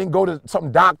 or I didn't go to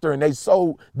some doctor and they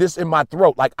sewed this in my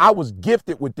throat. Like, I was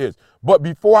gifted with this. But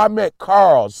before I met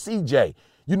Carl, CJ,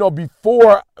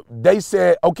 before they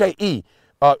said, okay,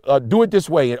 do it this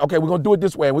way, and okay, we're gonna do it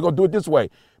this way, and we're gonna do it this way.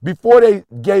 Before they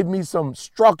gave me some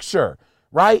structure,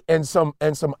 right, and some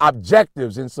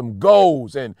objectives and some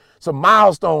goals and some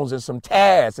milestones and some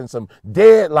tasks and some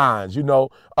deadlines,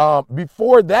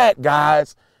 before that,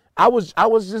 guys, I was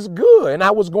just good, and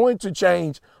I was going to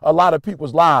change a lot of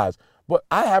people's lives. But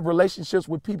I have relationships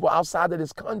with people outside of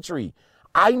this country.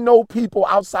 I know people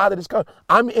outside of this country.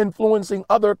 I'm influencing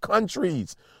other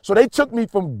countries. So they took me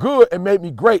from good and made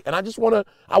me great. And I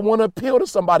want to appeal to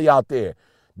somebody out there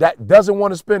that doesn't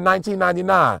want to spend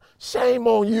 $19.99. Shame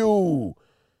on you.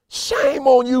 Shame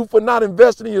on you for not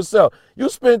investing in yourself. You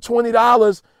spent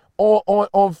 $20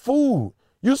 on food.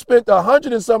 You spent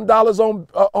 $100 and some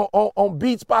on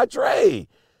Beats by Trey.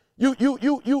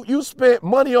 You spent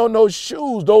money on those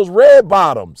shoes, those red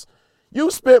bottoms. You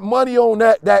spent money on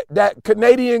that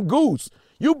Canadian Goose.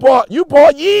 You bought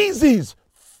Yeezys.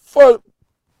 For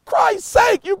Christ's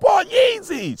sake, you bought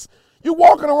Yeezys. You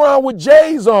walking around with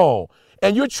J's on,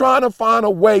 and you're trying to find a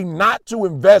way not to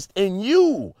invest in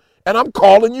you. And I'm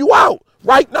calling you out.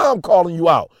 Right now I'm calling you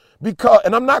out.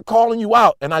 And I'm not calling you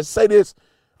out, and I say this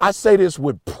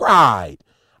with pride.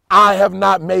 I have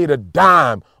not made a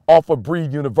dime off of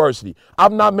Breed University.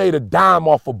 I've not made a dime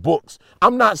off of books.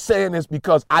 I'm not saying this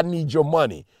because I need your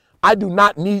money. I do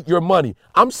not need your money.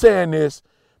 I'm saying this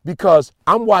because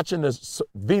I'm watching this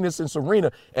Venus and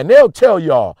Serena, and they'll tell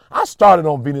y'all, I started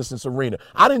on Venus and Serena.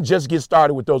 I didn't just get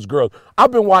started with those girls.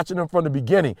 I've been watching them from the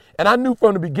beginning, and I knew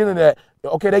from the beginning that,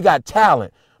 okay, they got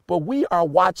talent, but we are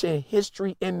watching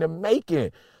history in the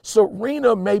making.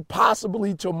 Serena may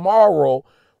possibly tomorrow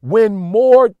win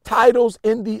more titles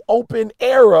in the Open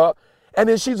era, and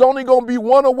then she's only going to be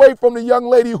one away from the young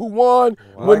lady who won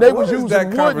when they was using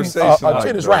wooden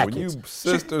tennis rackets. When you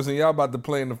sisters and y'all about to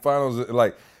play in the finals,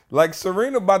 like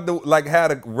Serena about to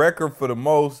had a record for the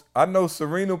most. I know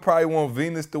Serena probably want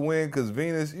Venus to win because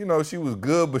Venus, she was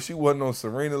good, but she wasn't on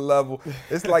Serena level.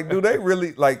 It's like, do they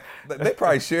really they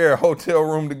probably share a hotel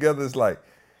room together? It's like,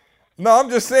 no, I'm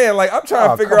just saying, I'm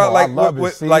trying to figure out,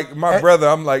 with my brother,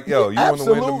 I'm like, yo, you want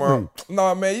to win tomorrow?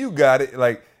 No, man, you got it. You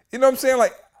know what I'm saying?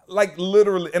 Like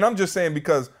literally, and I'm just saying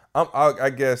because I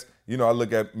guess, I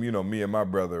look at, me and my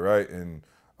brother, right? And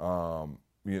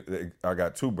I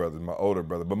got two brothers, my older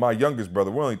brother, but my youngest brother,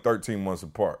 we're only 13 months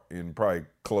apart and probably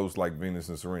close like Venus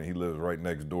and Serena. He lives right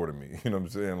next door to me. You know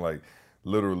what I'm saying?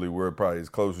 Literally, we're probably as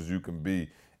close as you can be.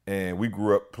 And we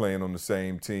grew up playing on the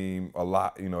same team a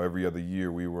lot. Every other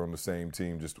year we were on the same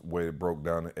team, just the way it broke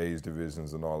down the age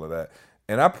divisions and all of that.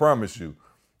 And I promise you,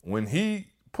 when he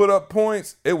put up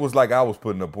points, it was like I was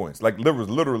putting up points. There was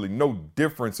literally no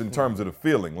difference in terms of the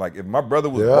feeling. If my brother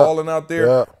was balling out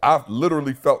there, I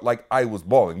literally felt like I was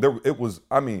balling. It was,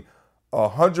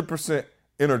 100%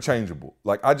 interchangeable.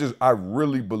 I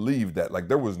really believed that.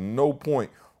 There was no point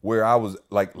where I was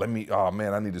oh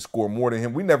man, I need to score more than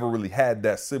him. We never really had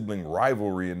that sibling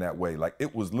rivalry in that way.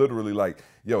 It was literally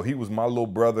yo, he was my little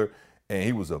brother and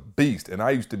he was a beast. And I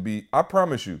used to be, I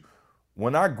promise you,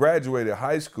 when I graduated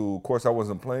high school, of course I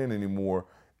wasn't playing anymore,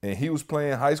 and he was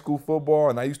playing high school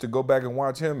football, and I used to go back and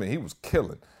watch him, and he was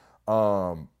killing.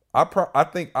 I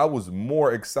think I was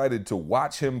more excited to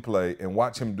watch him play and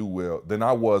watch him do well than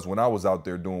I was when I was out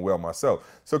there doing well myself.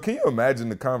 So can you imagine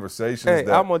the conversations that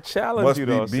I'm gonna challenge must you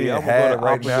be though. being had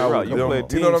right now? You know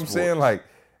what I'm saying?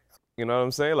 You know what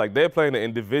I'm saying? They're playing an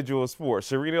individual sport.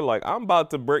 Serena, I'm about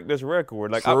to break this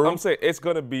record. I'm saying it's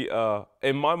gonna be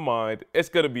in my mind, it's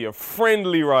gonna be a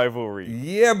friendly rivalry.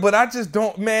 Yeah, but I just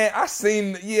don't, man.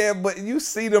 But you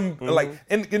see them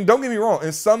and don't get me wrong.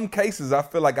 In some cases, I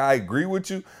feel like I agree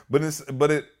with you, but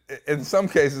in some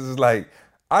cases, it's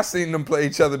I seen them play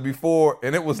each other before,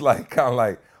 and it was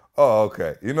oh,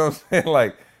 okay. You know what I'm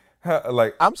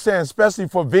saying? I'm saying, especially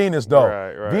for Venus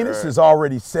though. Venus has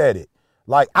already said it.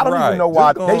 I don't even know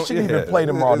why they shouldn't even play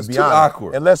tomorrow, to be honest,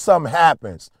 awkward. Unless something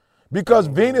happens. Because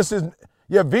Venus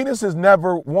has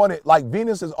never wanted,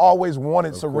 Venus has always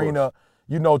wanted Serena,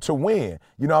 to win.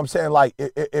 You know what I'm saying?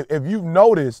 If you've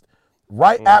noticed,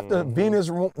 right after Venus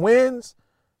wins,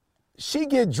 she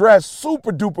get dressed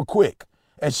super duper quick.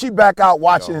 And she back out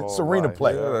watching Serena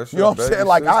play. Yeah, you know what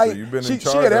I'm saying? You've been she in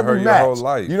charge had of every her match. Your whole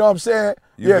life. You know what I'm saying?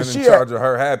 You've been in charge of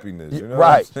her happiness. You know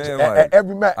what I'm saying?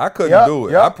 Every match. I couldn't do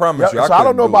it. I promise you. So I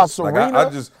don't know about Serena. I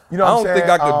don't think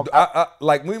I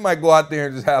could. We might go out there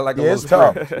and just have a little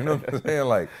scrimmage. You know what I'm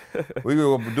saying? We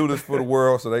gonna do this for the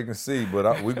world so they can see. But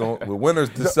the winners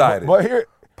decided.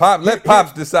 Let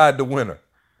Pops decide the winner.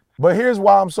 But here's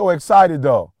why I'm so excited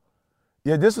though.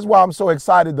 Yeah, this is why I'm so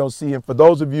excited though. See, and for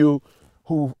those of you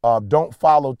who don't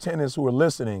follow tennis who are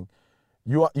listening,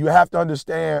 you have to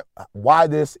understand why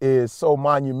this is so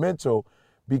monumental,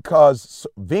 because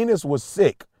Venus was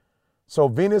sick. So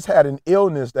Venus had an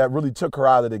illness that really took her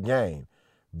out of the game.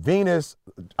 Venus,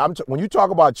 when you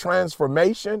talk about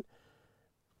transformation,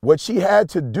 what she had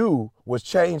to do was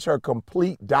change her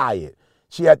complete diet.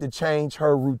 She had to change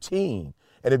her routine.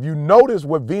 And if you notice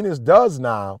what Venus does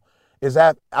now is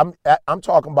that I'm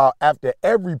talking about after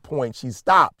every point she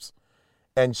stops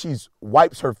and she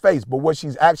wipes her face. But what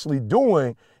she's actually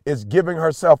doing is giving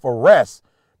herself a rest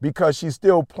because she's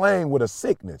still playing with a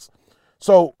sickness.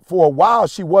 So for a while,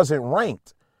 she wasn't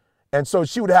ranked. And so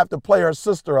she would have to play her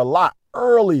sister a lot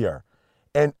earlier.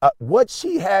 And what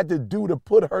she had to do to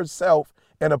put herself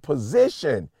in a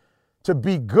position to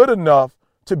be good enough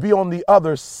to be on the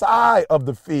other side of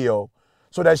the field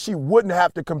so that she wouldn't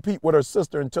have to compete with her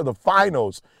sister until the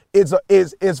finals is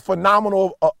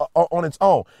phenomenal on its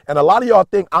own. And a lot of y'all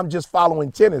think I'm just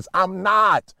following tennis. I'm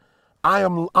not.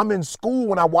 I'm in school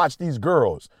when I watch these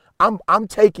girls. I'm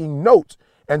taking notes.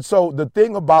 And so the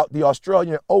thing about the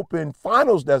Australian Open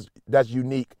finals that's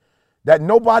unique, that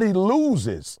nobody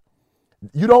loses.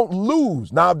 You don't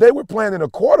lose. Now, if they were playing in the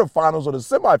quarterfinals or the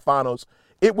semifinals,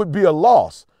 it would be a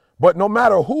loss. But no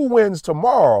matter who wins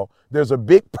tomorrow, there's a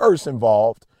big purse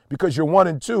involved because you're 1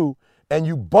 and 2, and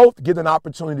you both get an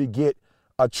opportunity to get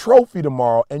a trophy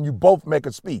tomorrow, and you both make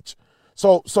a speech.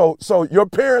 So your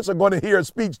parents are going to hear a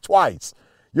speech twice.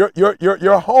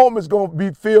 Your home is going to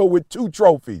be filled with 2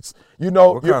 trophies. You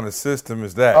know, what kind of system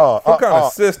is that? What kind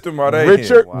of system are they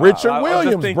Richard in? Richard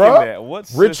Williams, bro.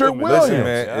 Richard Williams. Listen,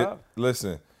 man.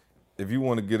 Listen, if you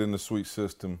want to get in the sweet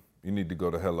system, you need to go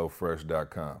to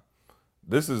HelloFresh.com.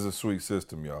 This is a sweet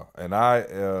system, y'all. And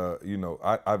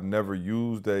I've never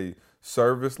used a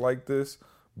service like this,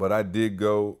 but I did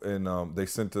go and they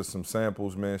sent us some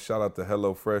samples, man. Shout out to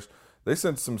HelloFresh. They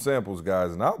sent some samples,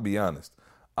 guys, and I'll be honest.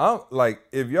 I'm like,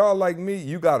 if y'all like me,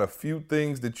 you got a few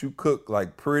things that you cook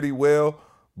like pretty well,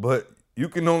 but you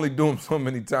can only do them so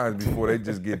many times before they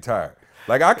just get tired.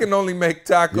 Like I can only make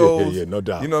tacos, no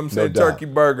doubt. You know what I'm saying, turkey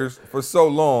burgers for so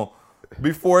long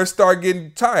before it start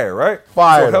getting tired, right?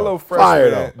 Fire. So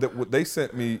HelloFresh, man, they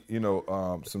sent me,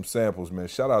 some samples, man.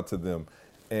 Shout out to them.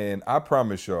 And I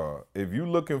promise y'all, if you're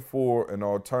looking for an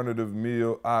alternative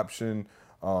meal option,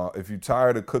 if you're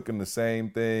tired of cooking the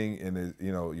same thing and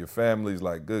your family's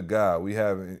like, good God, we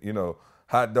having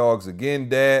hot dogs again,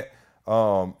 Dad,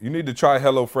 you need to try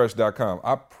HelloFresh.com.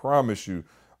 I promise you,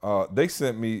 they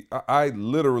sent me, I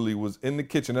literally was in the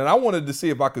kitchen and I wanted to see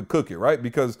if I could cook it, right?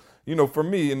 Because, for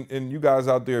me and you guys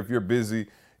out there, if you're busy,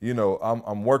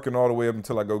 I'm working all the way up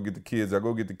until I go get the kids. I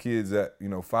go get the kids at,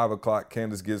 5 o'clock.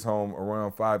 Candace gets home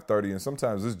around 5:30. And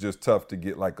sometimes it's just tough to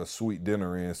get like a sweet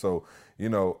dinner in. So,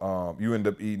 you end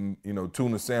up eating,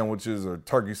 tuna sandwiches or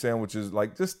turkey sandwiches,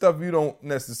 like just stuff you don't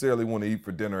necessarily want to eat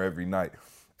for dinner every night.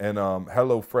 And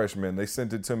HelloFresh, man, they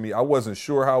sent it to me. I wasn't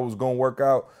sure how it was going to work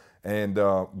out. And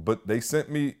but they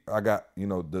sent me, I got,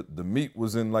 the meat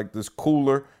was in like this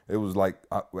cooler. It was like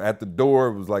at the door,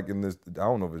 it was like in this, I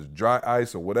don't know if it's dry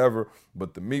ice or whatever,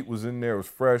 but the meat was in there, it was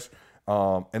fresh.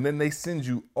 And then they send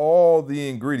you all the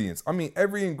ingredients. I mean,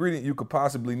 every ingredient you could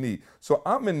possibly need. So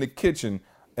I'm in the kitchen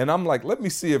and I'm like, let me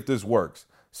see if this works.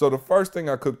 So the first thing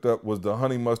I cooked up was the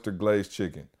honey mustard glazed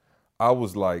chicken. I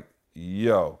was like,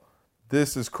 yo,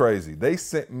 this is crazy. They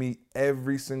sent me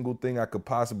every single thing I could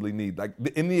possibly need, like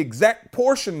in the exact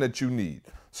portion that you need.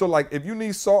 So like if you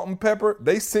need salt and pepper,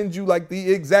 they send you like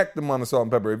the exact amount of salt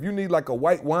and pepper. If you need like a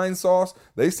white wine sauce,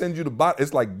 they send you the bottle.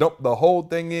 It's like dump the whole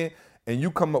thing in and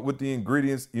you come up with the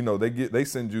ingredients. They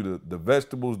send you the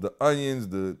vegetables, the onions,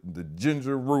 the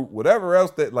ginger root, whatever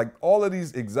else that, like all of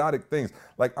these exotic things.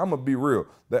 Like I'm gonna be real,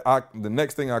 the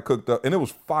next thing I cooked up, and it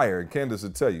was fire. And Candace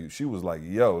would tell you, she was like,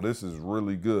 yo, this is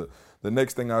really good. The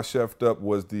next thing I chefed up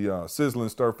was the sizzling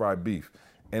stir-fried beef.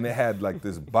 And it had like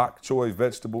this bok choy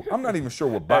vegetable. I'm not even sure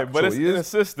what bok choy is. But it's in a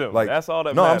system. Like, that's all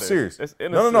that no, matters. I'm serious. It's in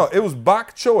a no. system. It was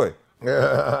bok choy.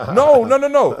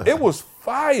 No. It was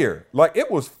fire. Like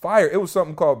it was fire. It was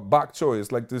something called bok choy.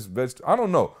 It's like this vegetable. I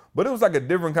don't know. But it was like a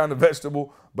different kind of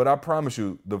vegetable. But I promise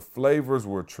you, the flavors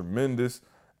were tremendous.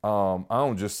 I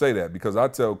don't just say that because I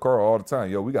tell Carl all the time,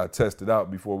 yo, we got to test it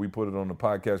out before we put it on the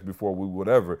podcast, before we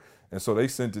whatever. And so they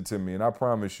sent it to me. And I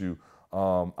promise you,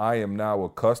 I am now a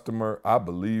customer. I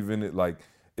believe in it. Like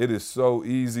it is so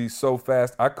easy, so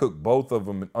fast. I cooked both of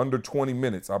them in under 20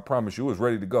 minutes. I promise you, it was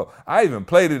ready to go. I even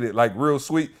plated it like real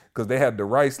sweet because they had the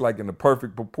rice like in the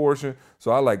perfect proportion.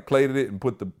 So I like plated it and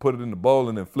put it in the bowl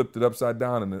and then flipped it upside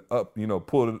down and then up,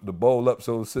 pulled the bowl up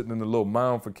so it was sitting in a little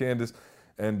mound for Candace.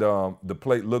 And the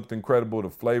plate looked incredible. The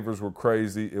flavors were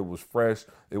crazy. It was fresh.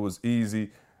 It was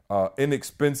easy,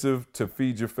 inexpensive to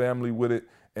feed your family with it.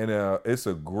 And it's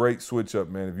a great switch up,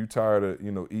 man. If you're tired of,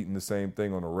 eating the same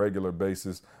thing on a regular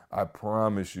basis, I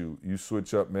promise you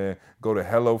switch up, man. Go to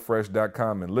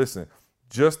HelloFresh.com and listen,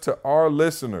 just to our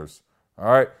listeners, all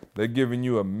right, they're giving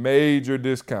you a major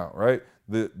discount, right?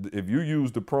 If you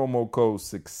use the promo code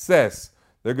SUCCESS,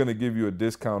 they're going to give you a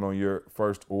discount on your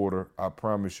first order. I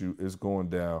promise you it's going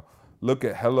down. Look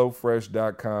at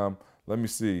HelloFresh.com. Let me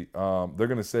see. They're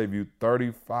going to save you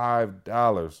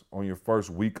 $35 on your first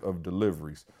week of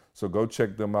deliveries. So go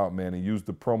check them out, man, and use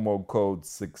the promo code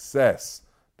SUCCESS.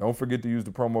 Don't forget to use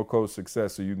the promo code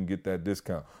SUCCESS so you can get that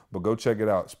discount. But go check it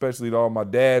out, especially to all my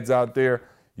dads out there.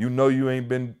 You ain't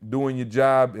been doing your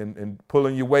job and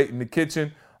pulling your weight in the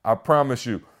kitchen. I promise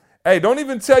you. Hey, don't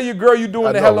even tell your girl you're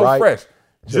doing the HelloFresh. Right?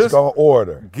 Just go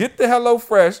order. Get the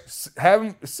HelloFresh, have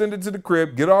them send it to the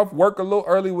crib, get off work a little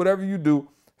early, whatever you do,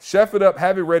 chef it up,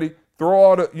 have it ready, throw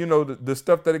all the, the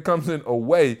stuff that it comes in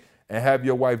away, and have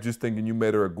your wife just thinking you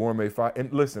made her a gourmet fire.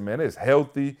 And listen, man, it's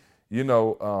healthy. You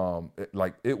know,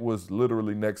 it was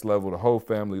literally next level. The whole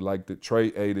family liked it. Trey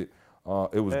ate it.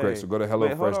 It was great. So go to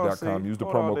HelloFresh.com. Use the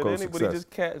promo code Did anybody success. just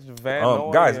catch Van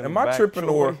Noy Guys, and am I Bok tripping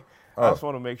Choy? or? I just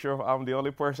want to make sure I'm the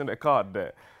only person that caught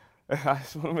that. I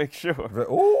just want to make sure.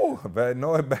 Ooh,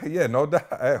 yeah, no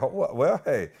doubt. Well,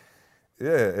 hey,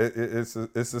 yeah, it's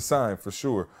a sign for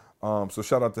sure. So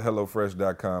shout out to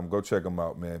HelloFresh.com. Go check them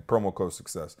out, man. Promo code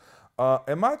success.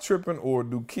 Am I tripping or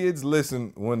do kids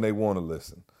listen when they want to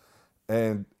listen?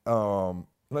 And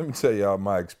let me tell y'all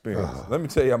my experience.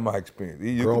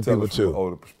 You Grown can tell people us from an too.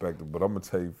 older perspective, but I'm going to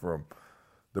tell you from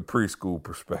the preschool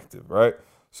perspective, right?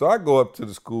 So I go up to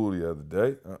the school the other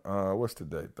day. What's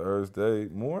today? Thursday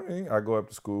morning. I go up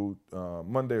to school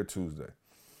Monday or Tuesday.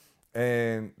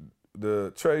 And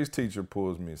the Trey's teacher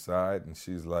pulls me aside and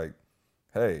she's like,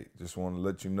 hey, just want to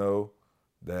let you know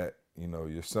that, you know,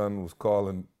 your son was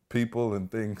calling people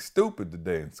and things stupid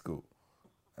today in school.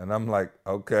 And I'm like,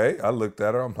 okay. I looked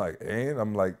at her. I'm like, and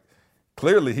I'm like,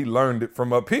 clearly he learned it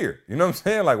from up here. You know what I'm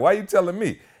saying? Like, why are you telling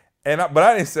me? But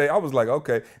I didn't say, I was like,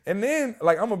 okay. And then,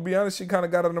 like, I'm going to be honest, she kind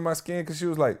of got under my skin because she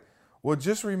was like, well,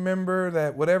 just remember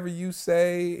that whatever you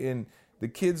say and the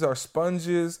kids are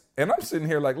sponges. And I'm sitting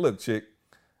here like, look, chick,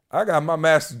 I got my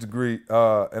master's degree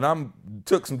and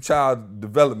took some child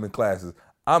development classes.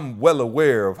 I'm well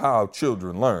aware of how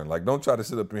children learn. Like, don't try to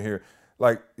sit up in here.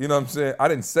 Like, you know what I'm saying? I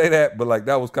didn't say that, but like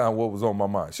that was kind of what was on my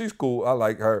mind. She's cool. I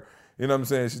like her. You know what I'm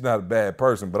saying? She's not a bad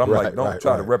person, but I'm like, don't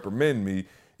try to reprimand me.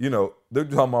 You know, they're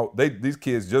talking about these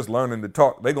kids just learning to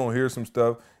talk. They're going to hear some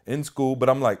stuff in school, but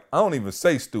I'm like, I don't even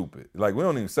say stupid. Like, we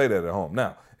don't even say that at home.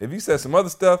 Now, if he said some other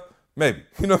stuff, maybe.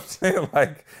 You know what I'm saying?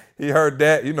 Like, he heard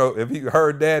that, you know, if he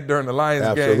heard that during the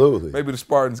Lions game, maybe the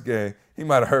Spartans game, he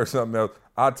might have heard something else.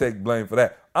 I'll take blame for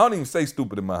that. I don't even say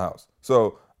stupid in my house.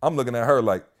 So I'm looking at her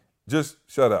like, just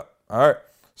shut up. All right.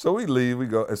 So we leave, we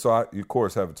go. And so I, of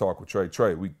course, have a talk with Trey.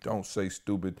 Trey, we don't say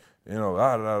stupid, you know,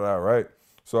 right?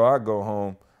 So I go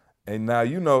home. And now,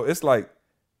 you know, it's like,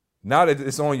 now that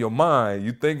it's on your mind,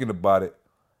 you thinking about it,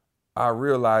 I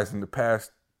realized in the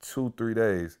past 2-3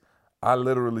 days, I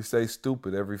literally say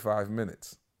stupid every 5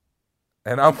 minutes.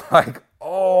 And I'm like,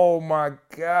 oh my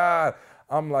God.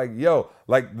 I'm like, yo,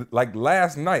 like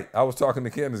last night, I was talking to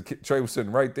Candace, Trey was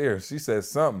sitting right there, and she said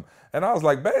something. And I was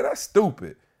like, babe, that's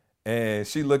stupid. And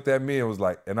she looked at me and was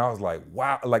like, and I was like,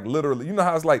 wow, like literally, you know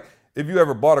how it's like, if you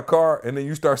ever bought a car and then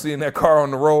you start seeing that car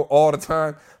on the road all the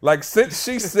time, like since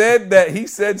she said that he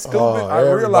said stupid, I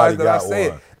realized that I say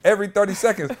it every 30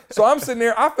 seconds. So I'm sitting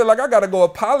there, I feel like I got to go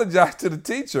apologize to the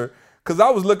teacher because I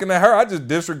was looking at her. I just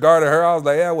disregarded her. I was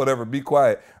like, yeah, whatever, be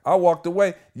quiet. I walked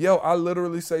away. Yo, I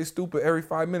literally say stupid every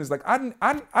 5 minutes. Like I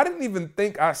didn't even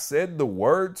think I said the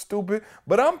word stupid,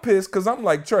 but I'm pissed because I'm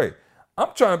like, Trey, I'm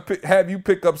trying to have you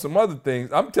pick up some other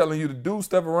things. I'm telling you to do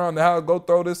stuff around the house. Go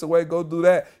throw this away. Go do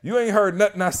that. You ain't heard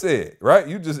nothing I said, right?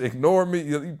 You just ignore me.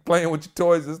 You playing with your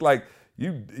toys. It's like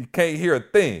you can't hear a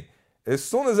thing. As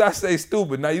soon as I say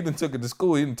stupid, now you done took it to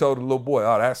school. You done told the little boy,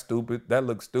 oh, that's stupid. That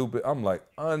looks stupid. I'm like,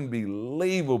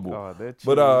 unbelievable.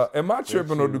 But am I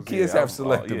tripping or do kids have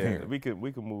selective hearing? We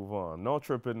could move on. No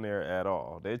tripping there at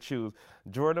all. They choose.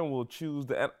 Jordan will choose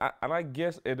and I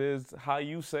guess it is how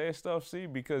you say stuff, see,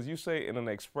 because you say it in an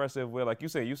expressive way. Like you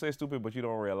say stupid, but you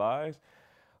don't realize.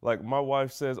 Like my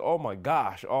wife says, oh my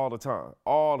gosh, all the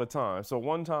time. So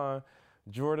one time,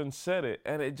 Jordan said it,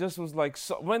 and it just was like,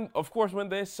 so when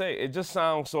they say it, just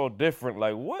sounds so different.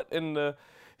 Like, what in the,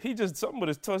 he just, something with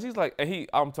his tongue, he's like,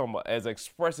 I'm talking about as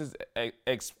expressive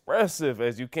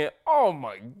as you can. Oh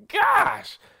my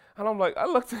gosh. And I'm like, I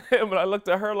looked at him and I looked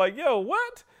at her like, yo,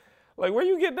 what? Like, where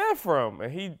you get that from?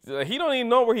 And he don't even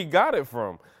know where he got it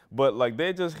from. But like,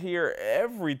 they just hear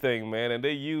everything, man, and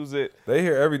they use it. They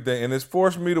hear everything, and it's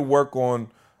forced me to work on,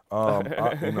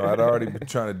 I'd already been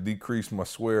trying to decrease my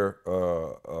swear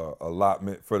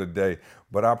allotment for the day,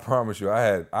 but I promise you,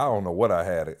 I don't know what I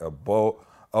had, a bowl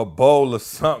of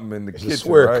something in the kitchen. A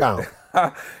swear right?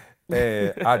 count.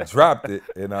 And I dropped it,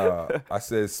 and I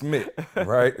said Smith,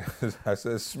 right? I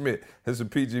said Smith. It's a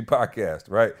PG podcast,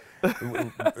 right?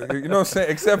 You know what I'm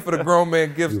saying? Except for the Grown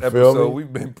Man Gifts episode,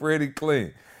 we've been pretty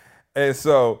clean. And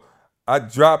so I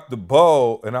dropped the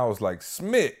bowl, and I was like,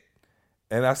 Smith.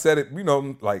 And I said it, you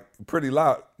know, like pretty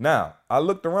loud. Now, I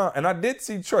looked around and I did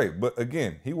see Trey, but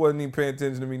again, he wasn't even paying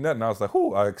attention to me, nothing. I was like,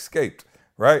 I escaped,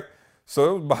 right?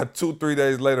 So it was about 2-3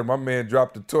 days later, my man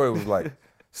dropped the toy. It was like,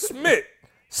 Smith,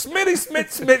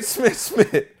 Smitty,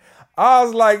 Smith. I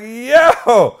was like,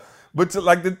 yo, But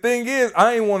like the thing is,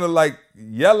 I ain't want to like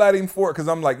yell at him for it because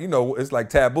I'm like, it's like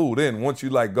taboo. Then once you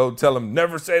like go tell him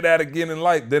never say that again in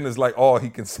life, then it's like all he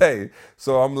can say.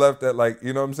 So I'm left at like,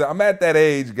 you know what I'm saying? I'm at that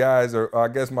age, guys, or I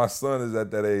guess my son is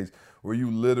at that age where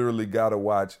you literally gotta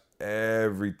watch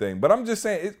everything. But I'm just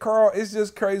saying, Carl, it's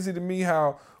just crazy to me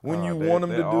how when you want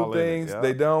them to do things,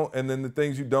 they don't, and then the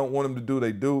things you don't want them to do,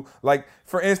 they do. Like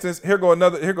for instance, here go a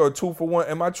 2-for-1.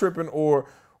 Am I tripping? Or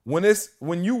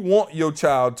when you want your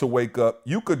child to wake up,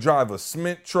 you could drive a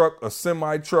cement truck, a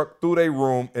semi truck through their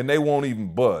room, and they won't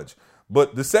even budge.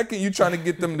 But the second you trying to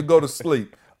get them to go to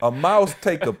sleep, a mouse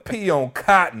take a pee on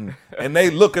cotton, and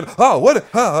they looking,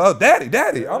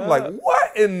 daddy. I'm like,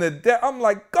 what in the? I'm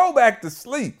like, go back to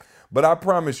sleep. But I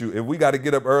promise you, if we got to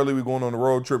get up early, we're going on a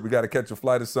road trip, we got to catch a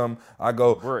flight or something, I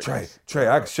go, Trey,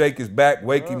 I can shake his back,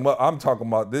 wake him up. I'm talking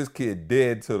about this kid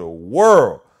dead to the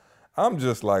world. I'm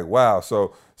just like, wow.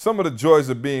 So some of the joys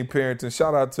of being parenting.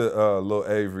 Shout out to little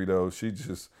Avery though. She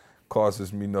just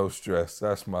causes me no stress.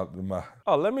 That's my.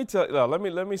 Oh, let me tell. No, let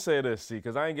me say this, see,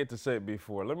 because I ain't get to say it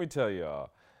before. Let me tell y'all,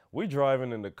 we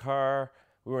driving in the car.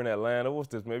 We were in Atlanta. Was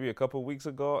this maybe a couple of weeks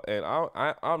ago? And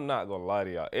I'm not gonna lie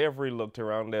to y'all. Avery looked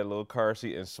around that little car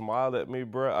seat and smiled at me,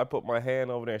 bro. I put my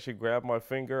hand over there and she grabbed my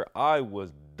finger. I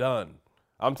was done.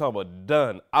 I'm talking about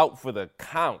done. Out for the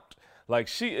count. Like,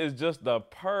 she is just the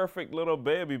perfect little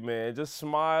baby, man. Just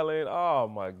smiling. Oh,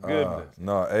 my goodness.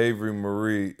 No, Avery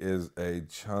Marie is a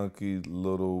chunky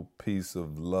little piece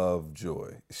of love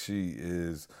joy. She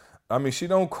is, she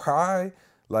don't cry.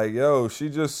 Like, she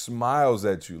just smiles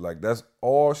at you. Like, that's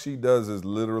all she does is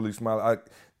literally smile.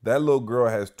 That little girl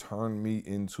has turned me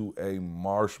into a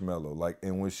marshmallow. Like,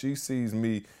 and when she sees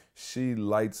me, she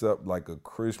lights up like a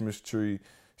Christmas tree.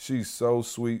 She's so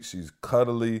sweet. She's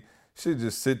cuddly. She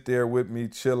just sit there with me,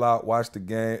 chill out, watch the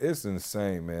game. It's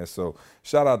insane, man. So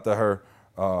shout out to her.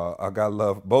 I got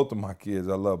love both of my kids.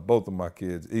 I love both of my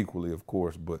kids equally, of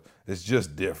course, but it's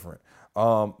just different.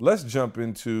 Let's jump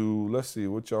into, let's see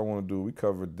what y'all want to do. We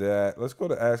covered that. Let's go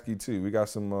to Ask ET. We got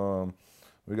some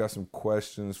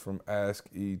questions from Ask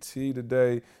ET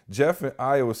today. Jeff in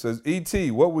Iowa says, ET,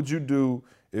 what would you do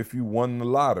if you won the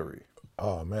lottery?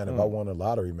 Oh man, if I won the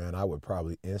lottery, man, I would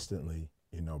probably instantly,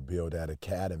 build that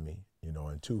academy,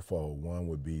 in twofold. One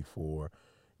would be for,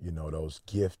 those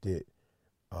gifted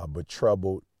but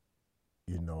troubled,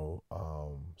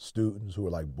 students who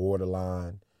are like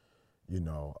borderline,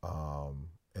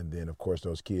 and then of course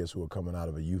those kids who are coming out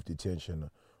of a youth detention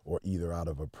or either out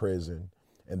of a prison.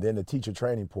 And then the teacher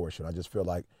training portion. I just feel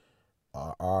like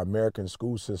our American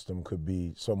school system could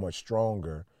be so much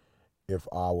stronger if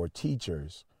our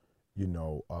teachers,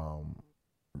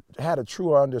 had a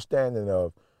truer understanding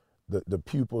of the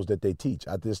pupils that they teach.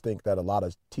 I just think that a lot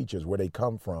of teachers, where they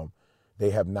come from, they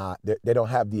don't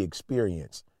have the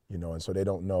experience, and so they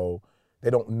don't know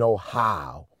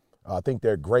how. I think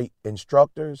they're great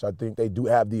instructors. I think they do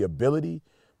have the ability,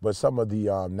 but some of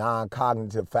the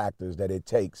non-cognitive factors that it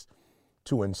takes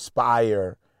to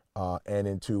inspire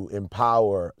and to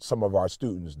empower some of our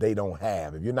students, they don't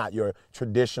have. If you're not your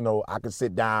traditional, I can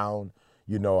sit down,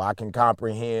 I can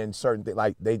comprehend certain things,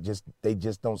 like they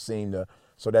just don't seem to.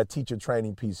 So that teacher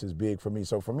training piece is big for me.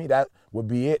 So for me, that would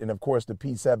be it. And of course, the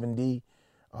P7D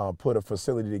put a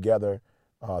facility together,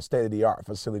 state-of-the-art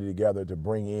facility together to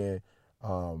bring in,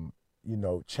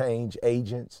 change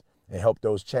agents and help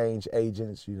those change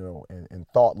agents, and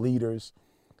thought leaders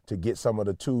to get some of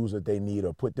the tools that they need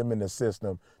or put them in the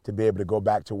system to be able to go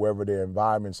back to wherever their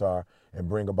environments are and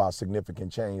bring about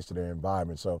significant change to their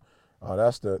environment. So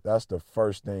that's the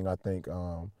first thing I think,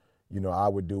 I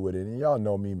would do with it. And y'all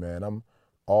know me, man. I'm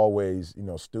always,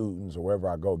 students or wherever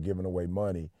I go giving away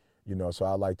money, so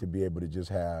I like to be able to just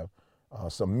have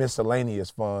some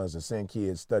miscellaneous funds to send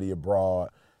kids study abroad,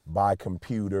 buy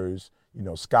computers,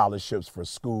 scholarships for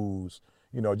schools,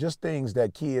 just things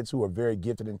that kids who are very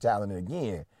gifted and talented,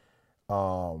 again,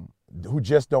 who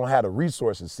just don't have the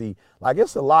resources. See, like,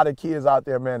 it's a lot of kids out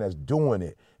there, man, that's doing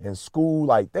it in school.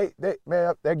 Like they're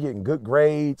getting good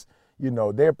grades,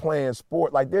 they're playing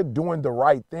sport, like they're doing the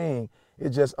right thing.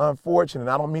 It's just unfortunate.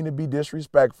 I don't mean to be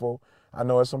disrespectful. I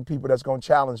know there's some people that's going to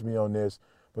challenge me on this,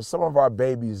 but some of our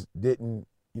babies didn't,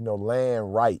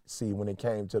 land right, see, when it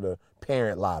came to the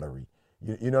parent lottery.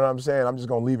 You know what I'm saying? I'm just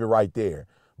going to leave it right there.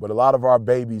 But a lot of our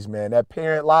babies, man, that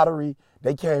parent lottery,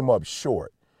 they came up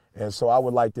short. And so I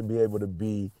would like to be able to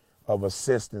be of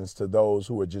assistance to those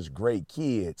who are just great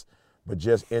kids, but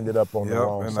just ended up on the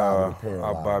wrong side of the parent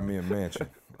lottery. I'll buy me a mansion.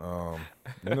 You know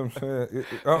what I'm saying?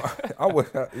 I would,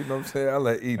 you know what I'm saying? I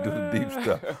let E do the deep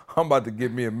stuff. I'm about to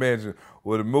get me a mansion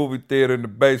with a movie theater in the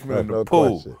basement and a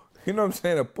pool. Question. You know what I'm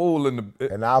saying? A pool in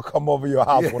the. And I'll come over your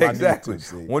house when exactly. I need to.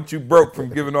 See. Once you broke from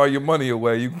giving all your money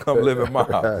away, you can come live in my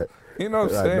house. You know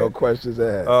what I'm saying? No questions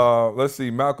asked. Let's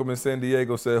see. Malcolm in San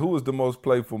Diego said, "Who was the most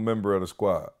playful member of the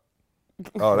squad?"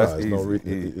 Oh, that's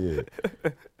easy.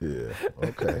 Yeah.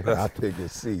 Okay. I think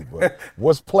it's C. But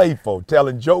what's playful?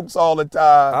 Telling jokes all the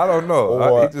time? I don't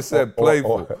know. He just said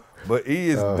playful. But E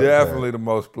is Okay. definitely the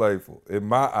most playful in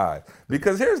my eyes.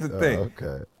 Because here's the thing.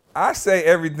 Okay. I say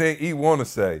everything E want to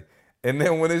say. And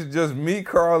then when it's just me,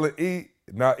 Carl, and E,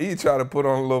 now E try to put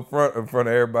on a little front in front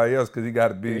of everybody else because he got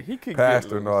to be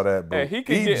pastor and all that. But he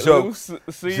can E get jokes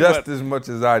loose. just as much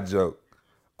as I joke.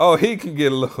 Oh, he can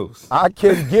get loose. I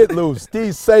can get loose.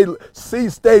 C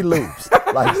stay loose.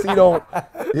 Like C don't.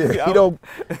 Yeah,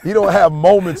 he don't have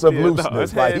moments of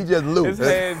looseness. Like he just loose.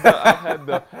 I had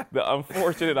the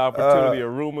unfortunate opportunity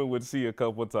of rooming with C a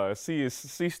couple of times. C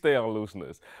stay on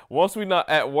looseness. Once we not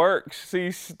at work, C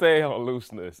stay on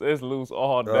looseness. It's loose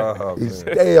all day. He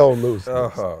stay on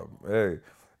looseness. Hey.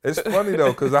 It's funny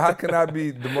though, because how can I be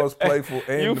the most playful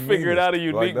and you the figured out a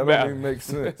unique that balance. don't even make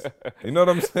sense. You know what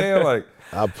I'm saying? Like,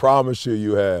 I promise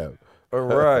you have. all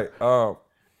right.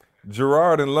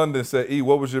 Gerard in London said, E,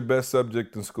 what was your best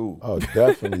subject in school? Oh,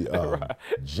 definitely.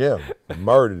 Jim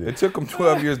murdered It it. took him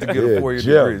 12 years to get a 4-year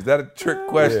Jim. degree. Is that a trick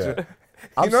question? Yeah. You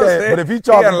I'm know what saying, but if he's he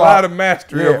talking had a about lot of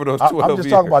mastery over those 12 years. I'm just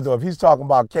talking about though. If he's talking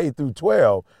about K through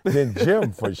 12, then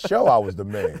Jim for sure I was the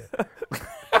man.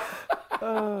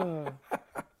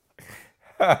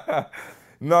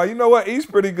 No, you know what? He's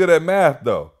pretty good at math,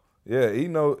 though. Yeah,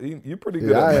 you're pretty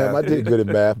good at I math. am. I did good at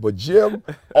math, but Jim,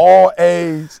 all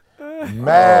A's,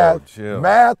 math. Jim.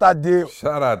 Math I did.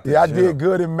 Shout out to Yeah, I Jim. did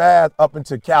good in math up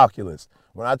into calculus.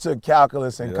 When I took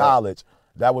calculus in college,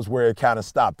 that was where it kind of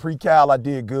stopped. Pre-cal, I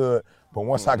did good, but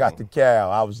once I got to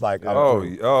cal, I was like,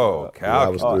 calculus.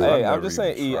 good. Hey, I'm just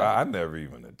saying, I never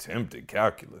even attempted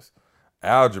calculus.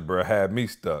 Algebra had me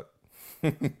stuck.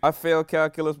 I failed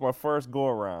calculus my first go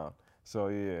around. So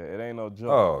yeah, it ain't no joke.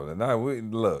 Oh, now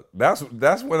look,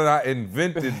 that's when I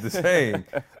invented the saying,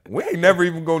 we ain't never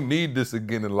even gonna need this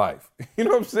again in life. You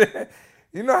know what I'm saying?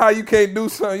 You know how you can't do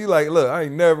something, you like, look, I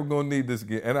ain't never gonna need this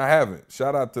again. And I haven't.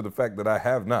 Shout out to the fact that I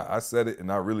have not. I said it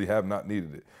and I really have not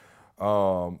needed it.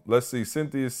 Let's see,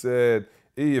 Cynthia said,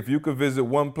 E, if you could visit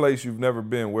one place you've never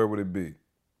been, where would it be?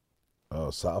 Oh,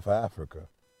 South Africa.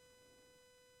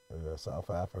 Yeah, South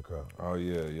Africa. Oh,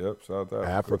 yeah, yep, South Africa.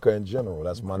 Africa in general.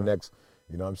 That's my next,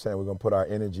 you know what I'm saying? We're going to put our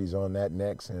energies on that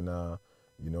next and,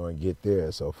 and get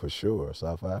there. So for sure,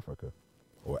 South Africa.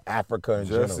 Or Africa in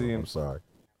general, I'm sorry.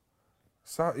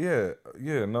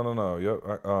 No.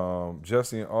 Yep.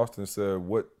 Jesse and Austin said,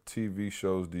 what TV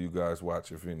shows do you guys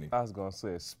watch, if any? I was going to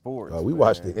say sports. We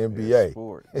watch the NBA. Yeah,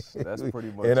 sports. That's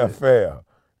pretty much NFL.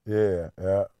 it.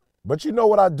 Yeah. But you know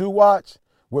what I do watch?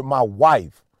 With my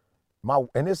wife.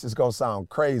 And this is gonna sound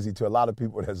crazy to a lot of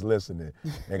people that's listening,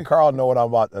 and Carl know what I'm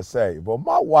about to say, but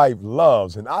my wife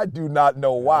loves, and I do not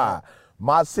know why,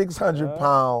 my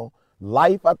 600-pound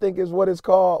life, I think is what it's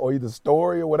called, or either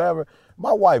story or whatever.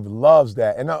 My wife loves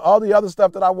that, and all the other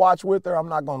stuff that I watch with her, I'm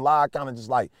not gonna lie, I kind of just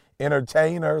like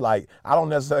entertain her. Like I don't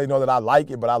necessarily know that I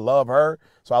like it, but I love her,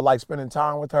 so I like spending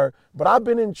time with her. But I've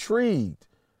been intrigued.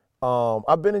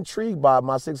 I've been intrigued by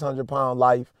my 600-pound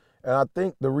life. And I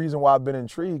think the reason why I've been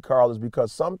intrigued, Carl, is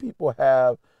because some people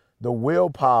have the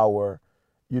willpower,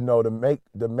 to make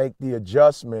the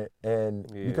adjustment,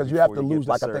 and because you have to lose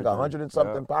I think 100 and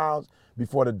something pounds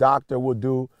before the doctor will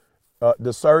do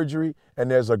the surgery. And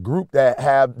there's a group that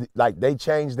have they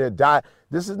change their diet.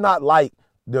 This is not like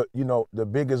the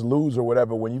Biggest Loser or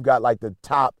whatever, when you got like the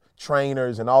top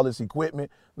trainers and all this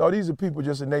equipment. No, these are people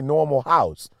just in their normal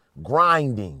house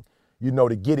grinding,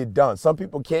 to get it done. Some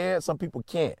people can, some people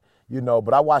can't.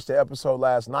 But I watched the episode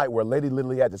last night where a lady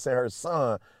literally had to send her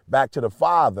son back to the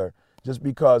father just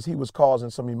because he was causing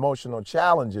some emotional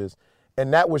challenges,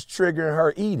 and that was triggering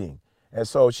her eating. And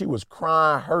so she was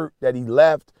crying, hurt that he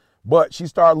left, but she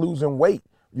started losing weight,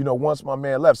 once my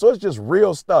man left. So it's just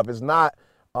real stuff. It's not,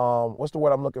 what's the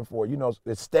word I'm looking for?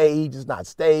 It's staged, it's not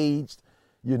staged.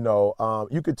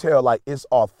 You could tell like it's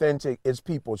authentic, it's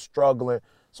people struggling.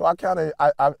 So I'm kind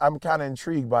of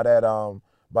intrigued by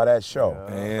that show.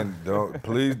 And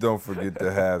please don't forget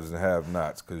the haves and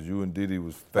have-nots, because you and Diddy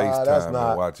was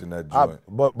FaceTime watching that joint.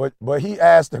 But he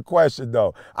asked the question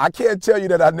though. I can't tell you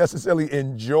that I necessarily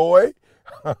enjoy.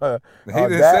 He didn't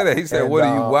say that. He said, "What do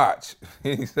you watch?"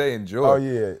 He didn't say enjoy. Oh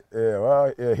yeah.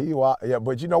 Well, yeah.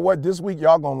 But you know what? This week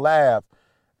y'all gonna laugh.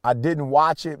 I didn't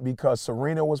watch it because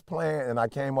Serena was playing, and I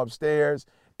came upstairs,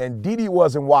 and Didi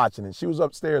wasn't watching it. She was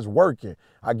upstairs working.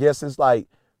 I guess it's like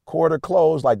quarter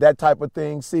close, like that type of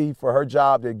thing. See, for her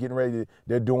job, they're getting ready.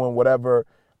 They're doing whatever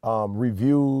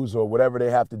reviews or whatever they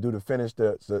have to do to finish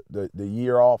the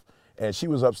year off. And she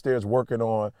was upstairs working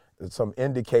on some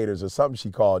indicators or something she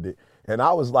called it. And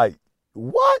I was like,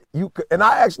 what? And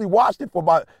I actually watched it for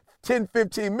about 10,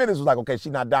 15 minutes. Was like, okay,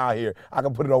 she's not down here. I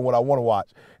can put it on what I want to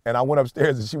watch. And I went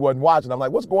upstairs and she wasn't watching. I'm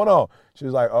like, what's going on? She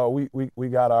was like, oh, we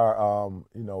got our,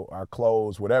 our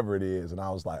clothes, whatever it is. And I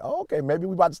was like, oh, okay, maybe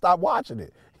we about to stop watching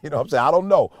it. You know what I'm saying? I don't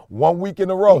know. 1 week in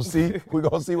a row, see? We're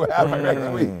going to see what happens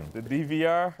next week. The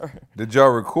DVR? Did y'all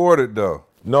record it, though?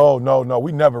 No.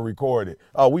 We never recorded.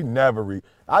 Oh, we never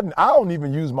I don't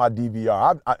even use my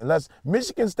DVR. Unless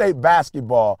Michigan State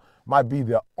basketball might be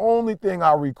the only thing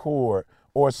I record,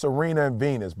 or Serena and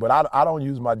Venus, but I don't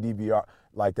use my DVR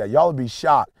like that. Y'all would be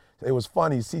shocked. It was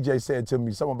funny. CJ said to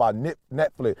me something about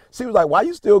Netflix. She was like, why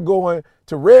you still going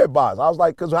to Redbox? I was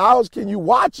like, because how else can you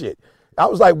watch it? I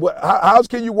was like, how else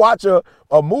can you watch a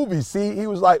movie? See, he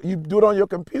was like, you do it on your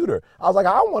computer. I was like,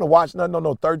 I don't want to watch nothing on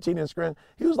no 13-inch screen.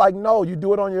 He was like, no, you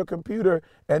do it on your computer,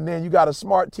 and then you got a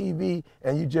smart TV,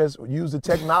 and you just use the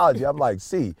technology. I'm like,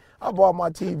 see, I bought my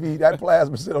TV, that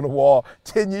plasma sit on the wall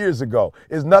 10 years ago.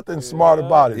 There's nothing smart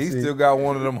about it. He see? still got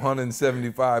one of them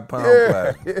 175-pound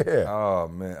plasmas. Yeah. Oh,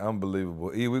 man,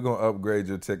 unbelievable. E, we're going to upgrade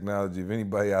your technology. If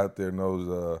anybody out there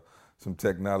knows some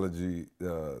technology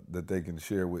that they can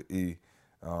share with E,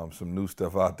 some new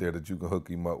stuff out there that you can hook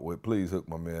him up with, please hook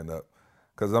my man up.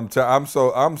 Cause I'm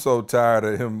so tired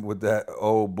of him with that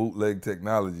old bootleg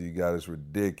technology he got. It's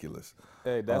ridiculous.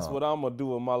 Hey, that's what I'm gonna do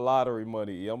with my lottery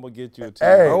money. I'm gonna get you a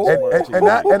TV. Hey,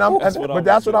 but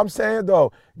that's what I'm saying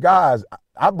though, guys.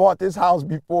 I bought this house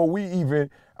before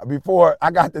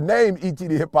I got the name E.T.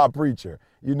 the Hip Hop Preacher.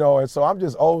 And so I'm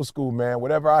just old school, man.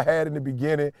 Whatever I had in the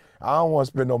beginning, I don't want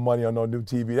to spend no money on no new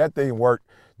TV. That thing worked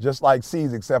just like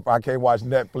C's, except I can't watch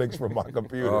Netflix from my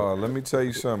computer. Let me tell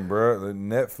you something, bro.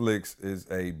 Netflix is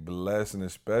a blessing,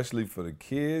 especially for the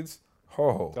kids.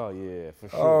 Oh yeah, for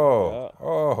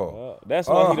sure. That's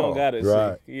why he don't got it.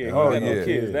 Right. See. Yeah, he got no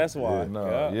kids. That's why.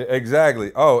 Yeah,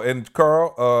 exactly. Oh, and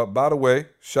Carl, by the way,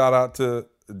 shout out to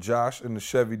Josh in the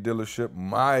Chevy dealership.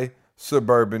 My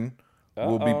Suburban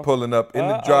will be pulling up in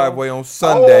the driveway on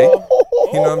Sunday.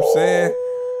 You know what I'm saying?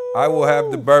 I will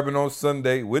have the bourbon on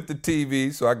Sunday with the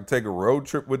TV so I can take a road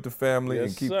trip with the family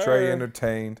and keep Trey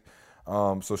entertained.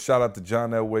 So shout out to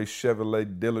John Elway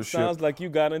Chevrolet dealership. Sounds like you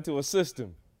got into a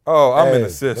system. Oh, I'm in the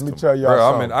system. Let me tell y'all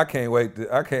something. I can't wait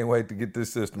to get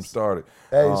this system started.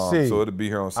 Hey, C. So it'll be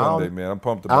here on Sunday, man. I'm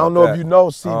pumped about that. I don't know if you know,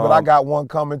 C, but I got one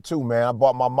coming too, man. I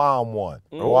bought my mom one.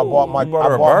 I bought my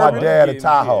dad a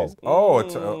Tahoe.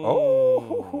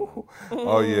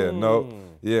 Oh yeah, no.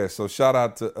 Yeah, so shout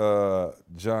out to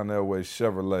John Elway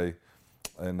Chevrolet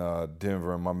in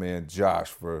Denver and my man Josh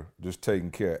for just taking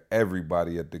care of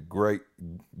everybody at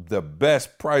the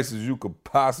best prices you could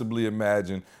possibly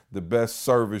imagine, the best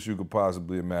service you could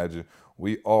possibly imagine.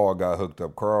 We all got hooked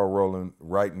up. Carl rolling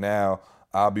right now.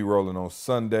 I'll be rolling on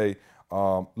Sunday.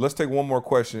 Let's take one more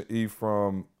question, E,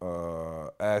 from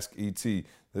Ask ET. This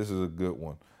is a good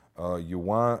one. I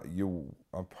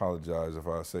apologize if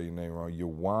I say your name wrong.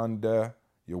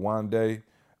 Yawande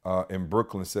in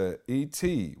Brooklyn said,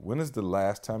 E.T., when is the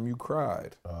last time you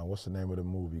cried? What's the name of the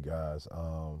movie, guys?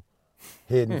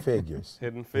 Hidden Figures.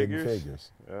 Hidden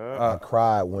Figures. I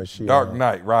cried when she... Dark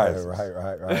Knight Rises.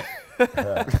 Right.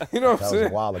 You know what I'm saying? That was a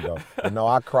while ago. But no,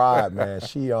 I cried, man.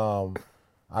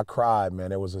 I cried, man.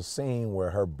 There was a scene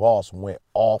where her boss went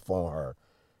off on her.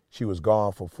 She was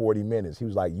gone for 40 minutes. He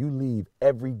was like, you leave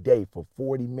every day for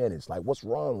 40 minutes. Like, what's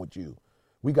wrong with you?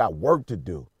 We got work to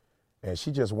do. And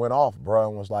she just went off, bro,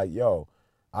 and was like, yo,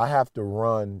 I have to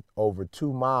run over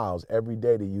 2 miles every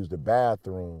day to use the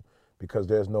bathroom because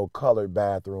there's no colored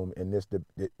bathroom in this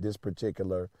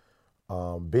particular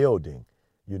building,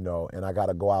 and I got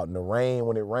to go out in the rain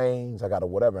when it rains. I got to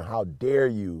whatever. And how dare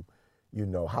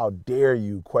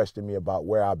you question me about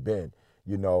where I've been?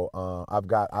 I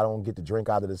don't get to drink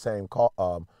out of the same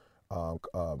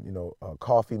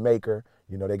coffee maker.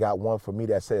 They got one for me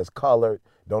that says colored.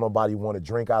 Don't nobody want to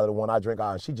drink out of the one I drink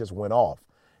out. And she just went off.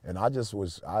 And I just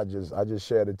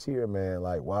shed a tear, man.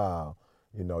 Like, wow,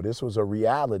 this was a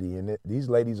reality. And these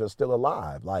ladies are still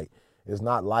alive. Like, it's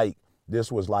not like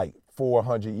this was like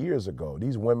 400 years ago.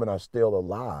 These women are still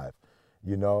alive,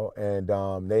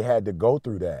 and they had to go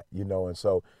through that, and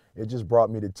so it just brought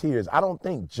me to tears. I don't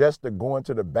think just the going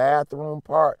to the bathroom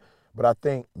part, but I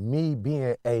think me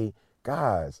being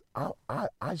guys,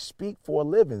 I speak for a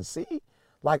living, see?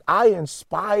 Like, I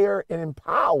inspire and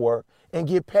empower and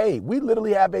get paid. We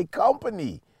literally have a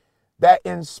company that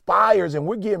inspires, and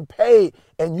we're getting paid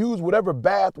and use whatever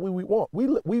bath we want.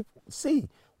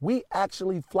 We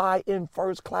actually fly in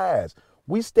first class.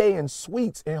 We stay in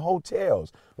suites in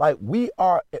hotels. Like we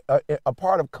are a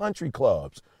part of country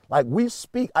clubs. Like we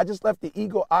speak. I just left the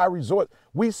Eagle Eye Resort.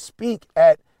 We speak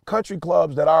at country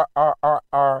clubs that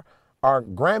our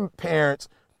grandparents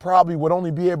probably would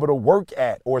only be able to work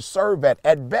at serve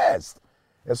at best.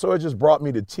 And so it just brought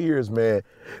me to tears, man,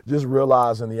 just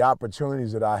realizing the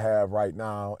opportunities that I have right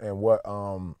now and what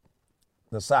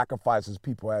the sacrifices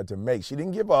people had to make. She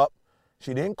didn't give up.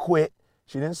 She didn't quit.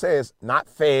 She didn't say it's not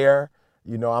fair.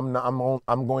 You know,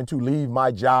 I'm going to leave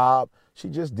my job. She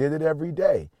just did it every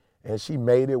day, and she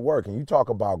made it work. And you talk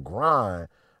about grind.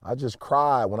 I just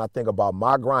cry when I think about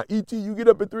my grind. E.T., you get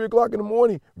up at 3 o'clock in the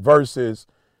morning versus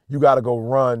you got to go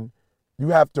run. You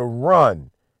have to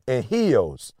run in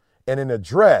heels and in a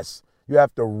dress. You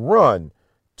have to run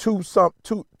 2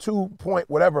 point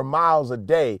whatever miles a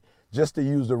day just to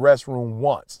use the restroom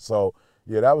once. So,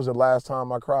 yeah, that was the last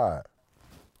time I cried.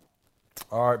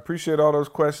 All right, appreciate all those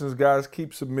questions, guys.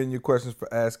 Keep submitting your questions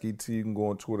for Ask ET. You can go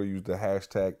on Twitter, use the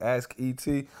hashtag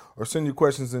AskET, or send your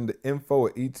questions into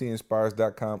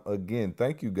info@etinspires.com. Again,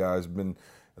 thank you guys. Been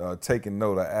taking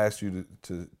note. I asked you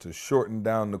to shorten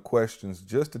down the questions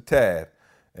just a tad,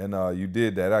 and you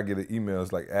did that. I get an email,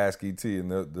 it's like Ask ET,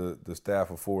 and the staff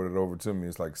will forward it over to me.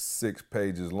 It's like 6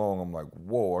 pages long. I'm like,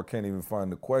 whoa, I can't even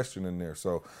find the question in there.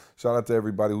 So shout out to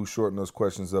everybody who shortened those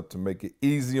questions up to make it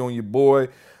easy on your boy.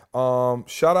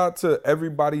 Shout out to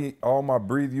everybody, all my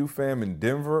Breathe You fam in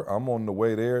Denver. I'm on the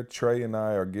way there. Trey and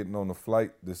I are getting on the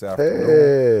flight this afternoon.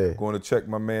 Hey. Going to check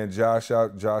my man Josh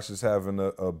out. Josh is having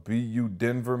a BU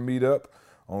Denver meetup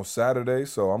on Saturday,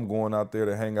 so I'm going out there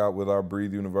to hang out with our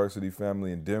Breathe University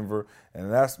family in Denver.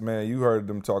 And that's, man, you heard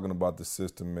them talking about the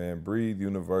system, man.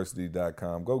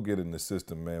 BreatheUniversity.com. Go get in the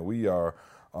system, man. We are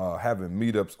having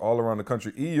meetups all around the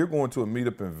country. E, you're going to a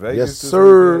meetup in Vegas Yes, this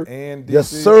sir. weekend and DC, Yes,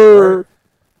 sir. right?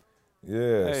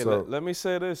 Yeah. Hey, So let me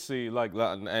say this, see,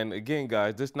 and again,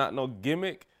 guys, this not no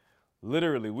gimmick.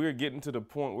 Literally, we're getting to the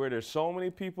point where there's so many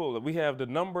people that we have the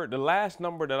last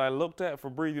number that I looked at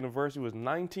for Breathe University was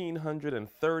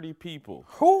 1,930 people.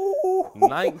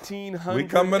 1,930. we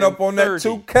coming up on that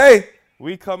 2K.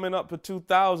 We coming up to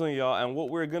 2,000, y'all, and what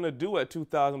we're gonna do at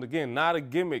 2,000, again, not a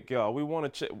gimmick, y'all. We want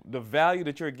to check the value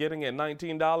that you're getting at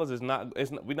 $19 is not.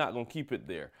 We're not gonna keep it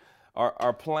there.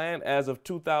 Our plan as of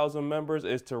 2,000 members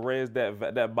is to raise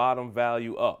that bottom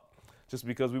value up, just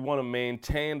because we want to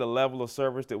maintain the level of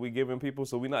service that we're giving people.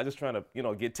 So we're not just trying to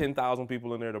get 10,000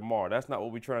 people in there tomorrow. That's not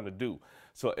what we're trying to do.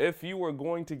 So if you are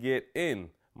going to get in,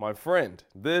 my friend,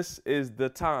 this is the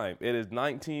time. It is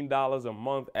 $19 a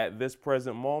month at this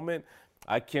present moment.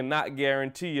 I cannot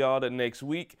guarantee y'all that next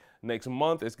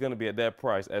month, it's going to be at that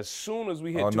price. As soon as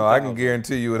we hit 2,000. Oh, no, I can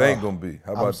guarantee you it ain't going to be.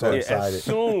 How about so that? excited. As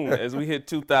soon as we hit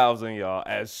 2,000, y'all,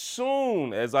 as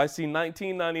soon as I see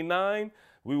 $19.99,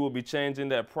 we will be changing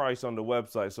that price on the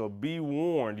website. So be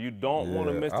warned, you don't want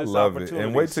to miss this I love opportunity. it.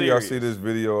 And wait till y'all see this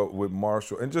video with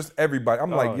Marshall and just everybody.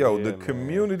 I'm like, yo, yeah, the man.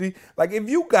 community, like if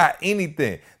you got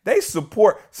anything, they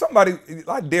support somebody.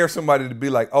 I dare somebody to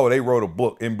be like, oh, they wrote a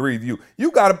book and Breathe You.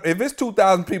 You got, if it's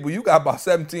 2,000 people, you got about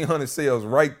 1,700 sales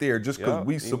right there just because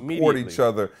we support each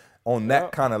other on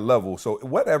that kind of level. So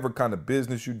whatever kind of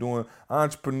business you're doing,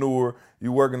 entrepreneur,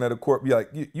 you working at a corp,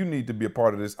 you need to be a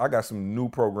part of this. I got some new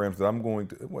programs that I'm going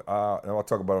to, I'll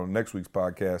talk about on next week's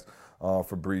podcast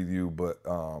for Breathe You, but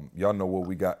y'all know what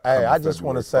we got. Hey, I just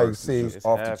want to say,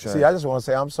 I just want to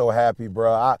say I'm so happy,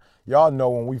 bro. Y'all know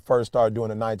when we first started doing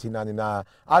the 1999,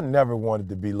 I never wanted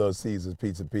to be Little Caesars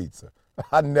Pizza.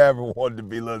 I never wanted to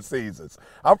be Little Caesars.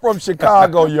 I'm from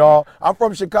Chicago, y'all. I'm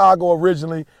from Chicago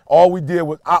originally. All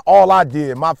I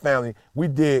did, my family, we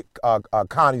did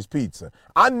Connie's Pizza.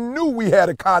 I knew we had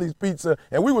a Connie's Pizza,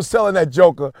 and we were selling that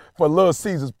joker for Little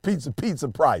Caesars pizza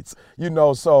price.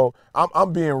 So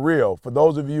I'm being real. For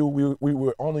those of you, we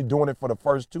were only doing it for the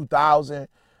first 2,000.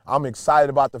 I'm excited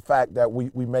about the fact that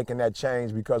we making that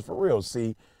change because for real,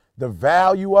 see, the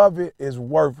value of it is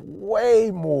worth way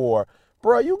more.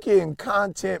 Bro, you getting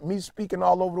content, me speaking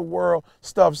all over the world,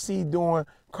 stuff C doing,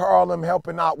 Carl them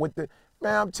helping out with the,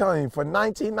 man, I'm telling you, for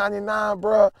 $19.99,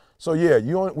 bro. So yeah,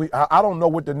 I don't know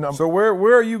what the number. So where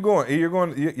are you going?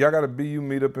 Y'all got a BU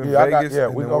meetup in Vegas?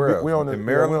 We on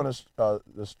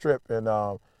the strip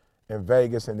in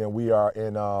Vegas, and then we are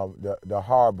in the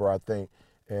harbor, I think,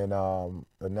 in the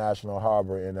National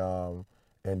Harbor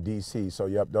in DC. So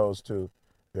yep, those two.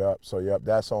 Yep. So yep,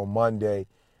 that's on Monday.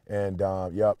 And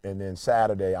and then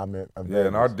Saturday I'm in Vegas. Yeah,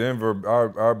 and our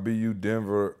BU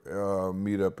Denver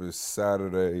meetup is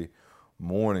Saturday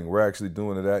morning. We're actually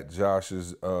doing it at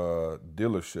Josh's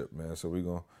dealership, man. So we're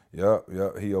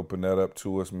gonna, he opened that up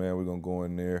to us, man. We're gonna go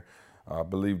in there. I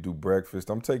believe do breakfast.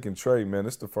 I'm taking Trey, man.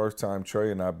 It's the first time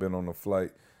Trey and I have been on a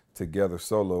flight together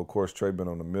solo. Of course, Trey been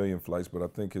on a million flights, but I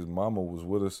think his mama was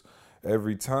with us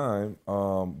every time.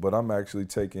 But I'm actually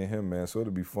taking him, man. So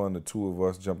it'll be fun, the two of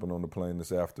us jumping on the plane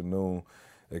this afternoon.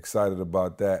 Excited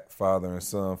about that, father and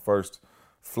son. First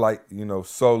flight,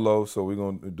 solo. So we're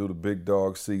going to do the big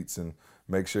dog seats and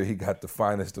make sure he got the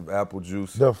finest of apple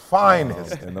juice. The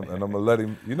finest. And I'm going to let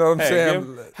him, you know what I'm saying?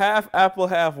 Give him half apple,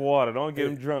 half water. Don't get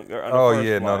him drunk. Oh,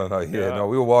 yeah, no.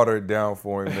 We'll water it down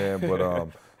for him, man. But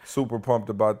super pumped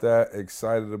about that.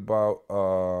 Excited about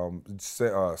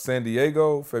San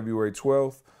Diego, February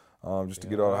 12th. Just to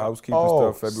get all the housekeeping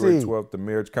stuff. February 12th, the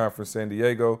Marriage Conference San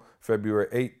Diego. February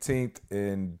 18th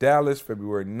in Dallas.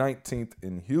 February 19th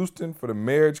in Houston for the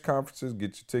marriage conferences.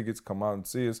 Get your tickets. Come out and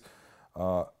see us.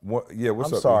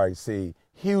 What's up? See,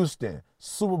 Houston,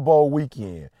 Super Bowl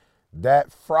weekend.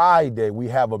 That Friday, we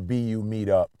have a BU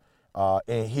meetup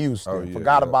in Houston.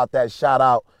 Forgot about that. Shout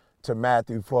out to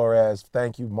Matthew Flores.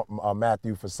 Thank you,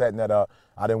 Matthew, for setting that up.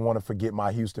 I didn't want to forget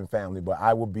my Houston family, but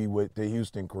I will be with the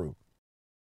Houston crew.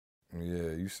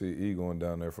 Yeah, you see E going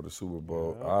down there for the Super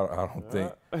Bowl.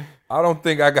 I don't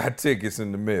think I got tickets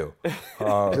in the mail.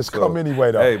 Just come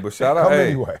anyway, though. Hey, but shout out. Come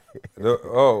anyway.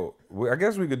 I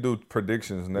guess we could do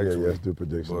predictions next week. Yeah, let's do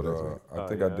predictions next week. I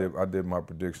think I did my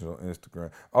predictions on Instagram.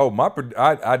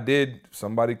 I did.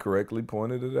 Somebody correctly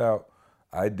pointed it out.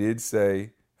 I did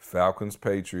say Falcons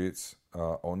Patriots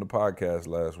on the podcast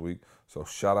last week. So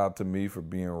shout out to me for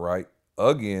being right.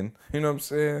 Again, you know what I'm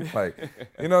saying? Like,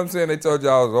 you know what I'm saying? They told you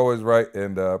I was always right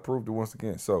and proved it once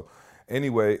again. So,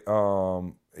 anyway,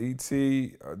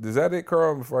 E.T., is that it,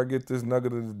 Carl? Before I get this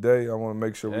nugget of the day, I want to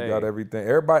make sure we got everything.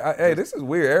 Everybody, this is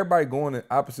weird. Everybody going in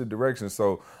opposite directions.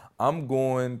 So, I'm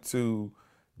going to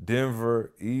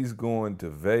Denver. He's going to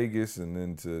Vegas and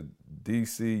then to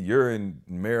D.C. You're in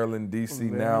Maryland, D.C.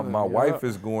 now. My wife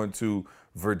is going to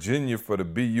Virginia for the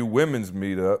BU Women's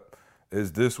Meetup.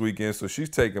 Is this weekend, so she's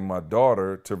taking my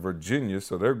daughter to Virginia,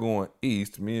 so they're going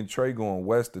east. Me and Trey going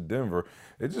west to Denver.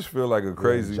 It just feels like a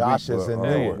crazy Josh week. is in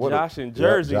Newark. Josh in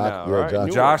Jersey now, right?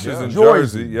 Josh is in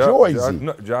Jersey.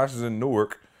 Yep. Josh is in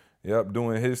Newark. Yep,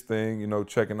 doing his thing,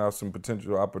 checking out some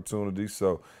potential opportunities.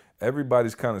 So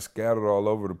everybody's kind of scattered all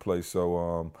over the place.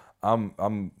 So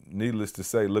I'm needless to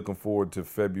say, looking forward to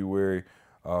February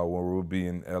when we'll be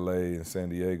in LA and San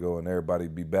Diego and everybody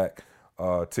be back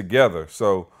together.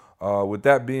 So with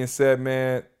that being said,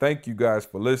 man, thank you guys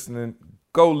for listening.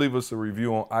 Go leave us a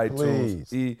review on iTunes.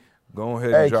 Please. Go ahead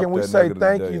and drop that. Hey, can we say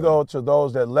thank you, though, to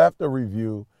those that left a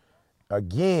review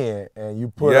again, and you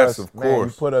put us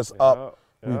up.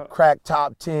 We cracked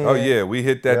top 10. Oh, yeah, we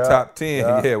hit that top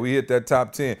 10. Yeah, we hit that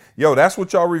top 10. Yo, that's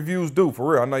what y'all reviews do,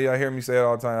 for real. I know y'all hear me say it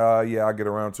all the time. Yeah, I'll get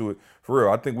around to it. For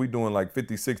real, I think we doing like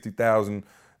 50, 60,000,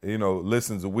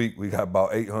 listens a week. We got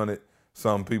about 800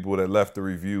 some people that left the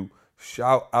review.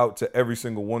 Shout out to every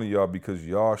single one of y'all because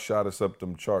y'all shot us up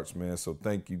them charts, man. So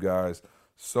thank you guys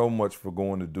so much for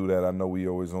going to do that. I know we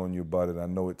always on you about it. I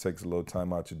know it takes a little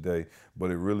time out your day,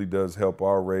 but it really does help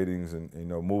our ratings and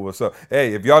move us up.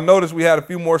 Hey, if y'all notice, we had a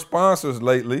few more sponsors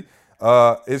lately.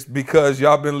 It's because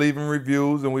y'all been leaving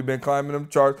reviews and we've been climbing them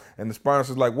charts, and the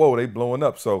sponsors like, whoa, they blowing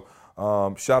up. So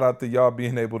shout out to y'all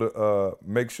being able to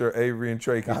make sure Avery and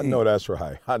Trey can eat. I know that's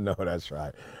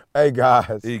right. Hey,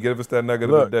 guys. Give us that nugget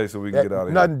of the day so we can get out of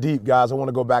here. Nothing deep, guys. I want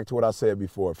to go back to what I said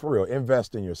before. For real,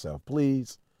 invest in yourself,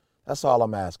 please. That's all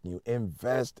I'm asking you.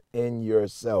 Invest in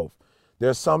yourself.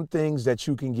 There's some things that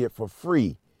you can get for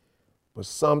free, but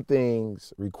some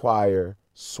things require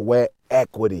sweat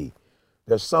equity.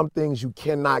 There's some things you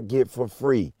cannot get for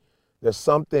free. There's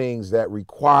some things that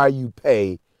require you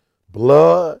pay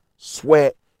blood,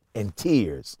 sweat, and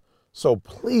tears. So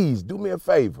please do me a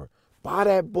favor. Buy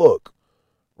that book.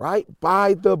 Right?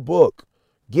 Buy the book.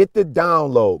 Get the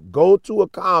download. Go to a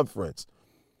conference.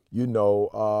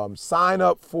 Sign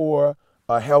up for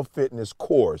a health fitness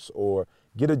course or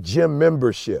get a gym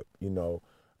membership.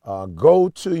 Go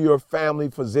to your family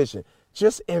physician.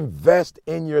 Just invest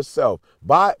in yourself.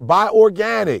 Buy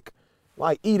organic.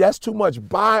 Like, that's too much.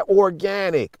 Buy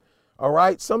organic. All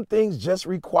right? Some things just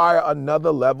require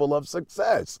another level of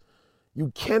success.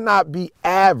 You cannot be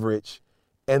average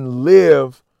and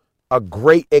live a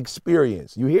great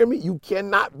experience. You hear me? You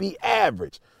cannot be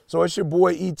average. So it's your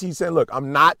boy E.T. saying, look,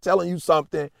 I'm not telling you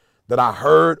something that I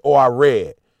heard or I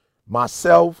read.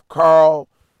 Myself, Carl,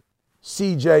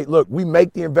 CJ, look, we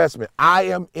make the investment.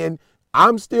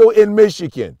 I'm still in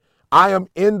Michigan. I am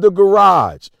in the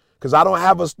garage because I don't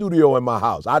have a studio in my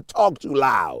house. I talk too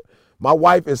loud. My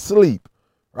wife is asleep,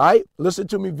 right? Listen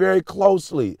to me very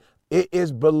closely. It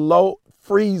is below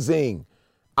freezing.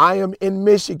 I am in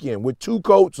Michigan with 2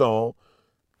 coats on.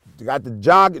 Got the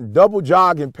double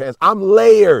jogging pants. I'm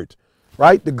layered,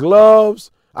 right? The gloves.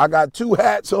 I got 2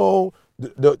 hats on,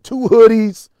 the 2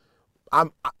 hoodies.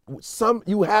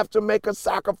 You have to make a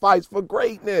sacrifice for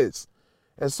greatness.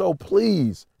 And so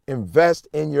please invest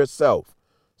in yourself.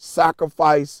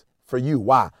 Sacrifice for you.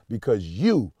 Why? Because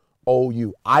you owe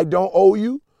you. I don't owe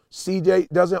you. CJ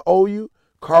doesn't owe you.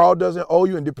 Carl doesn't owe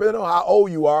you. And depending on how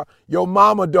old you are, your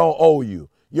mama don't owe you.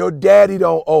 Your daddy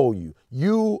don't owe you.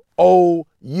 You owe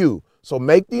you. So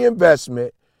make the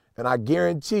investment, and I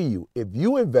guarantee you, if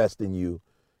you invest in you,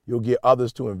 you'll get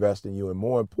others to invest in you. And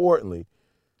more importantly,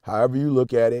 however you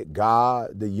look at it,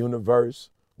 God, the universe,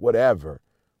 whatever,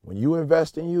 when you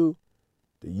invest in you,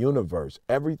 the universe,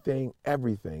 everything,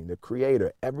 the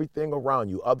creator, everything around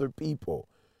you, other people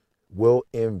will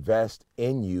invest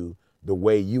in you the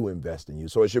way you invest in you.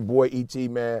 So it's your boy E.T.,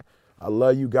 man. I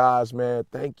love you guys, man.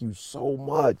 Thank you so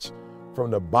much from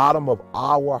the bottom of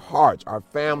our hearts, our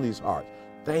family's hearts.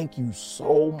 Thank you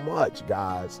so much,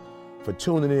 guys, for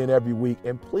tuning in every week.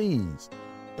 And please,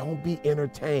 don't be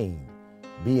entertained.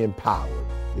 Be empowered.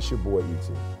 It's your boy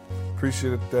E.T.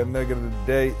 Appreciate that nugget of the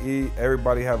day, E.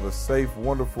 Everybody have a safe,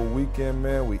 wonderful weekend,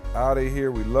 man. We out of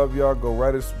here. We love y'all. Go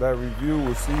write us that review.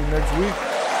 We'll see you next week.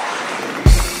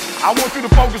 I want you to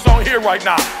focus on here right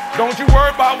now. Don't you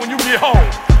worry about when you get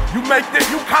home. You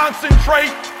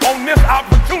concentrate on this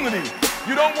opportunity.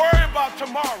 You don't worry about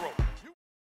tomorrow.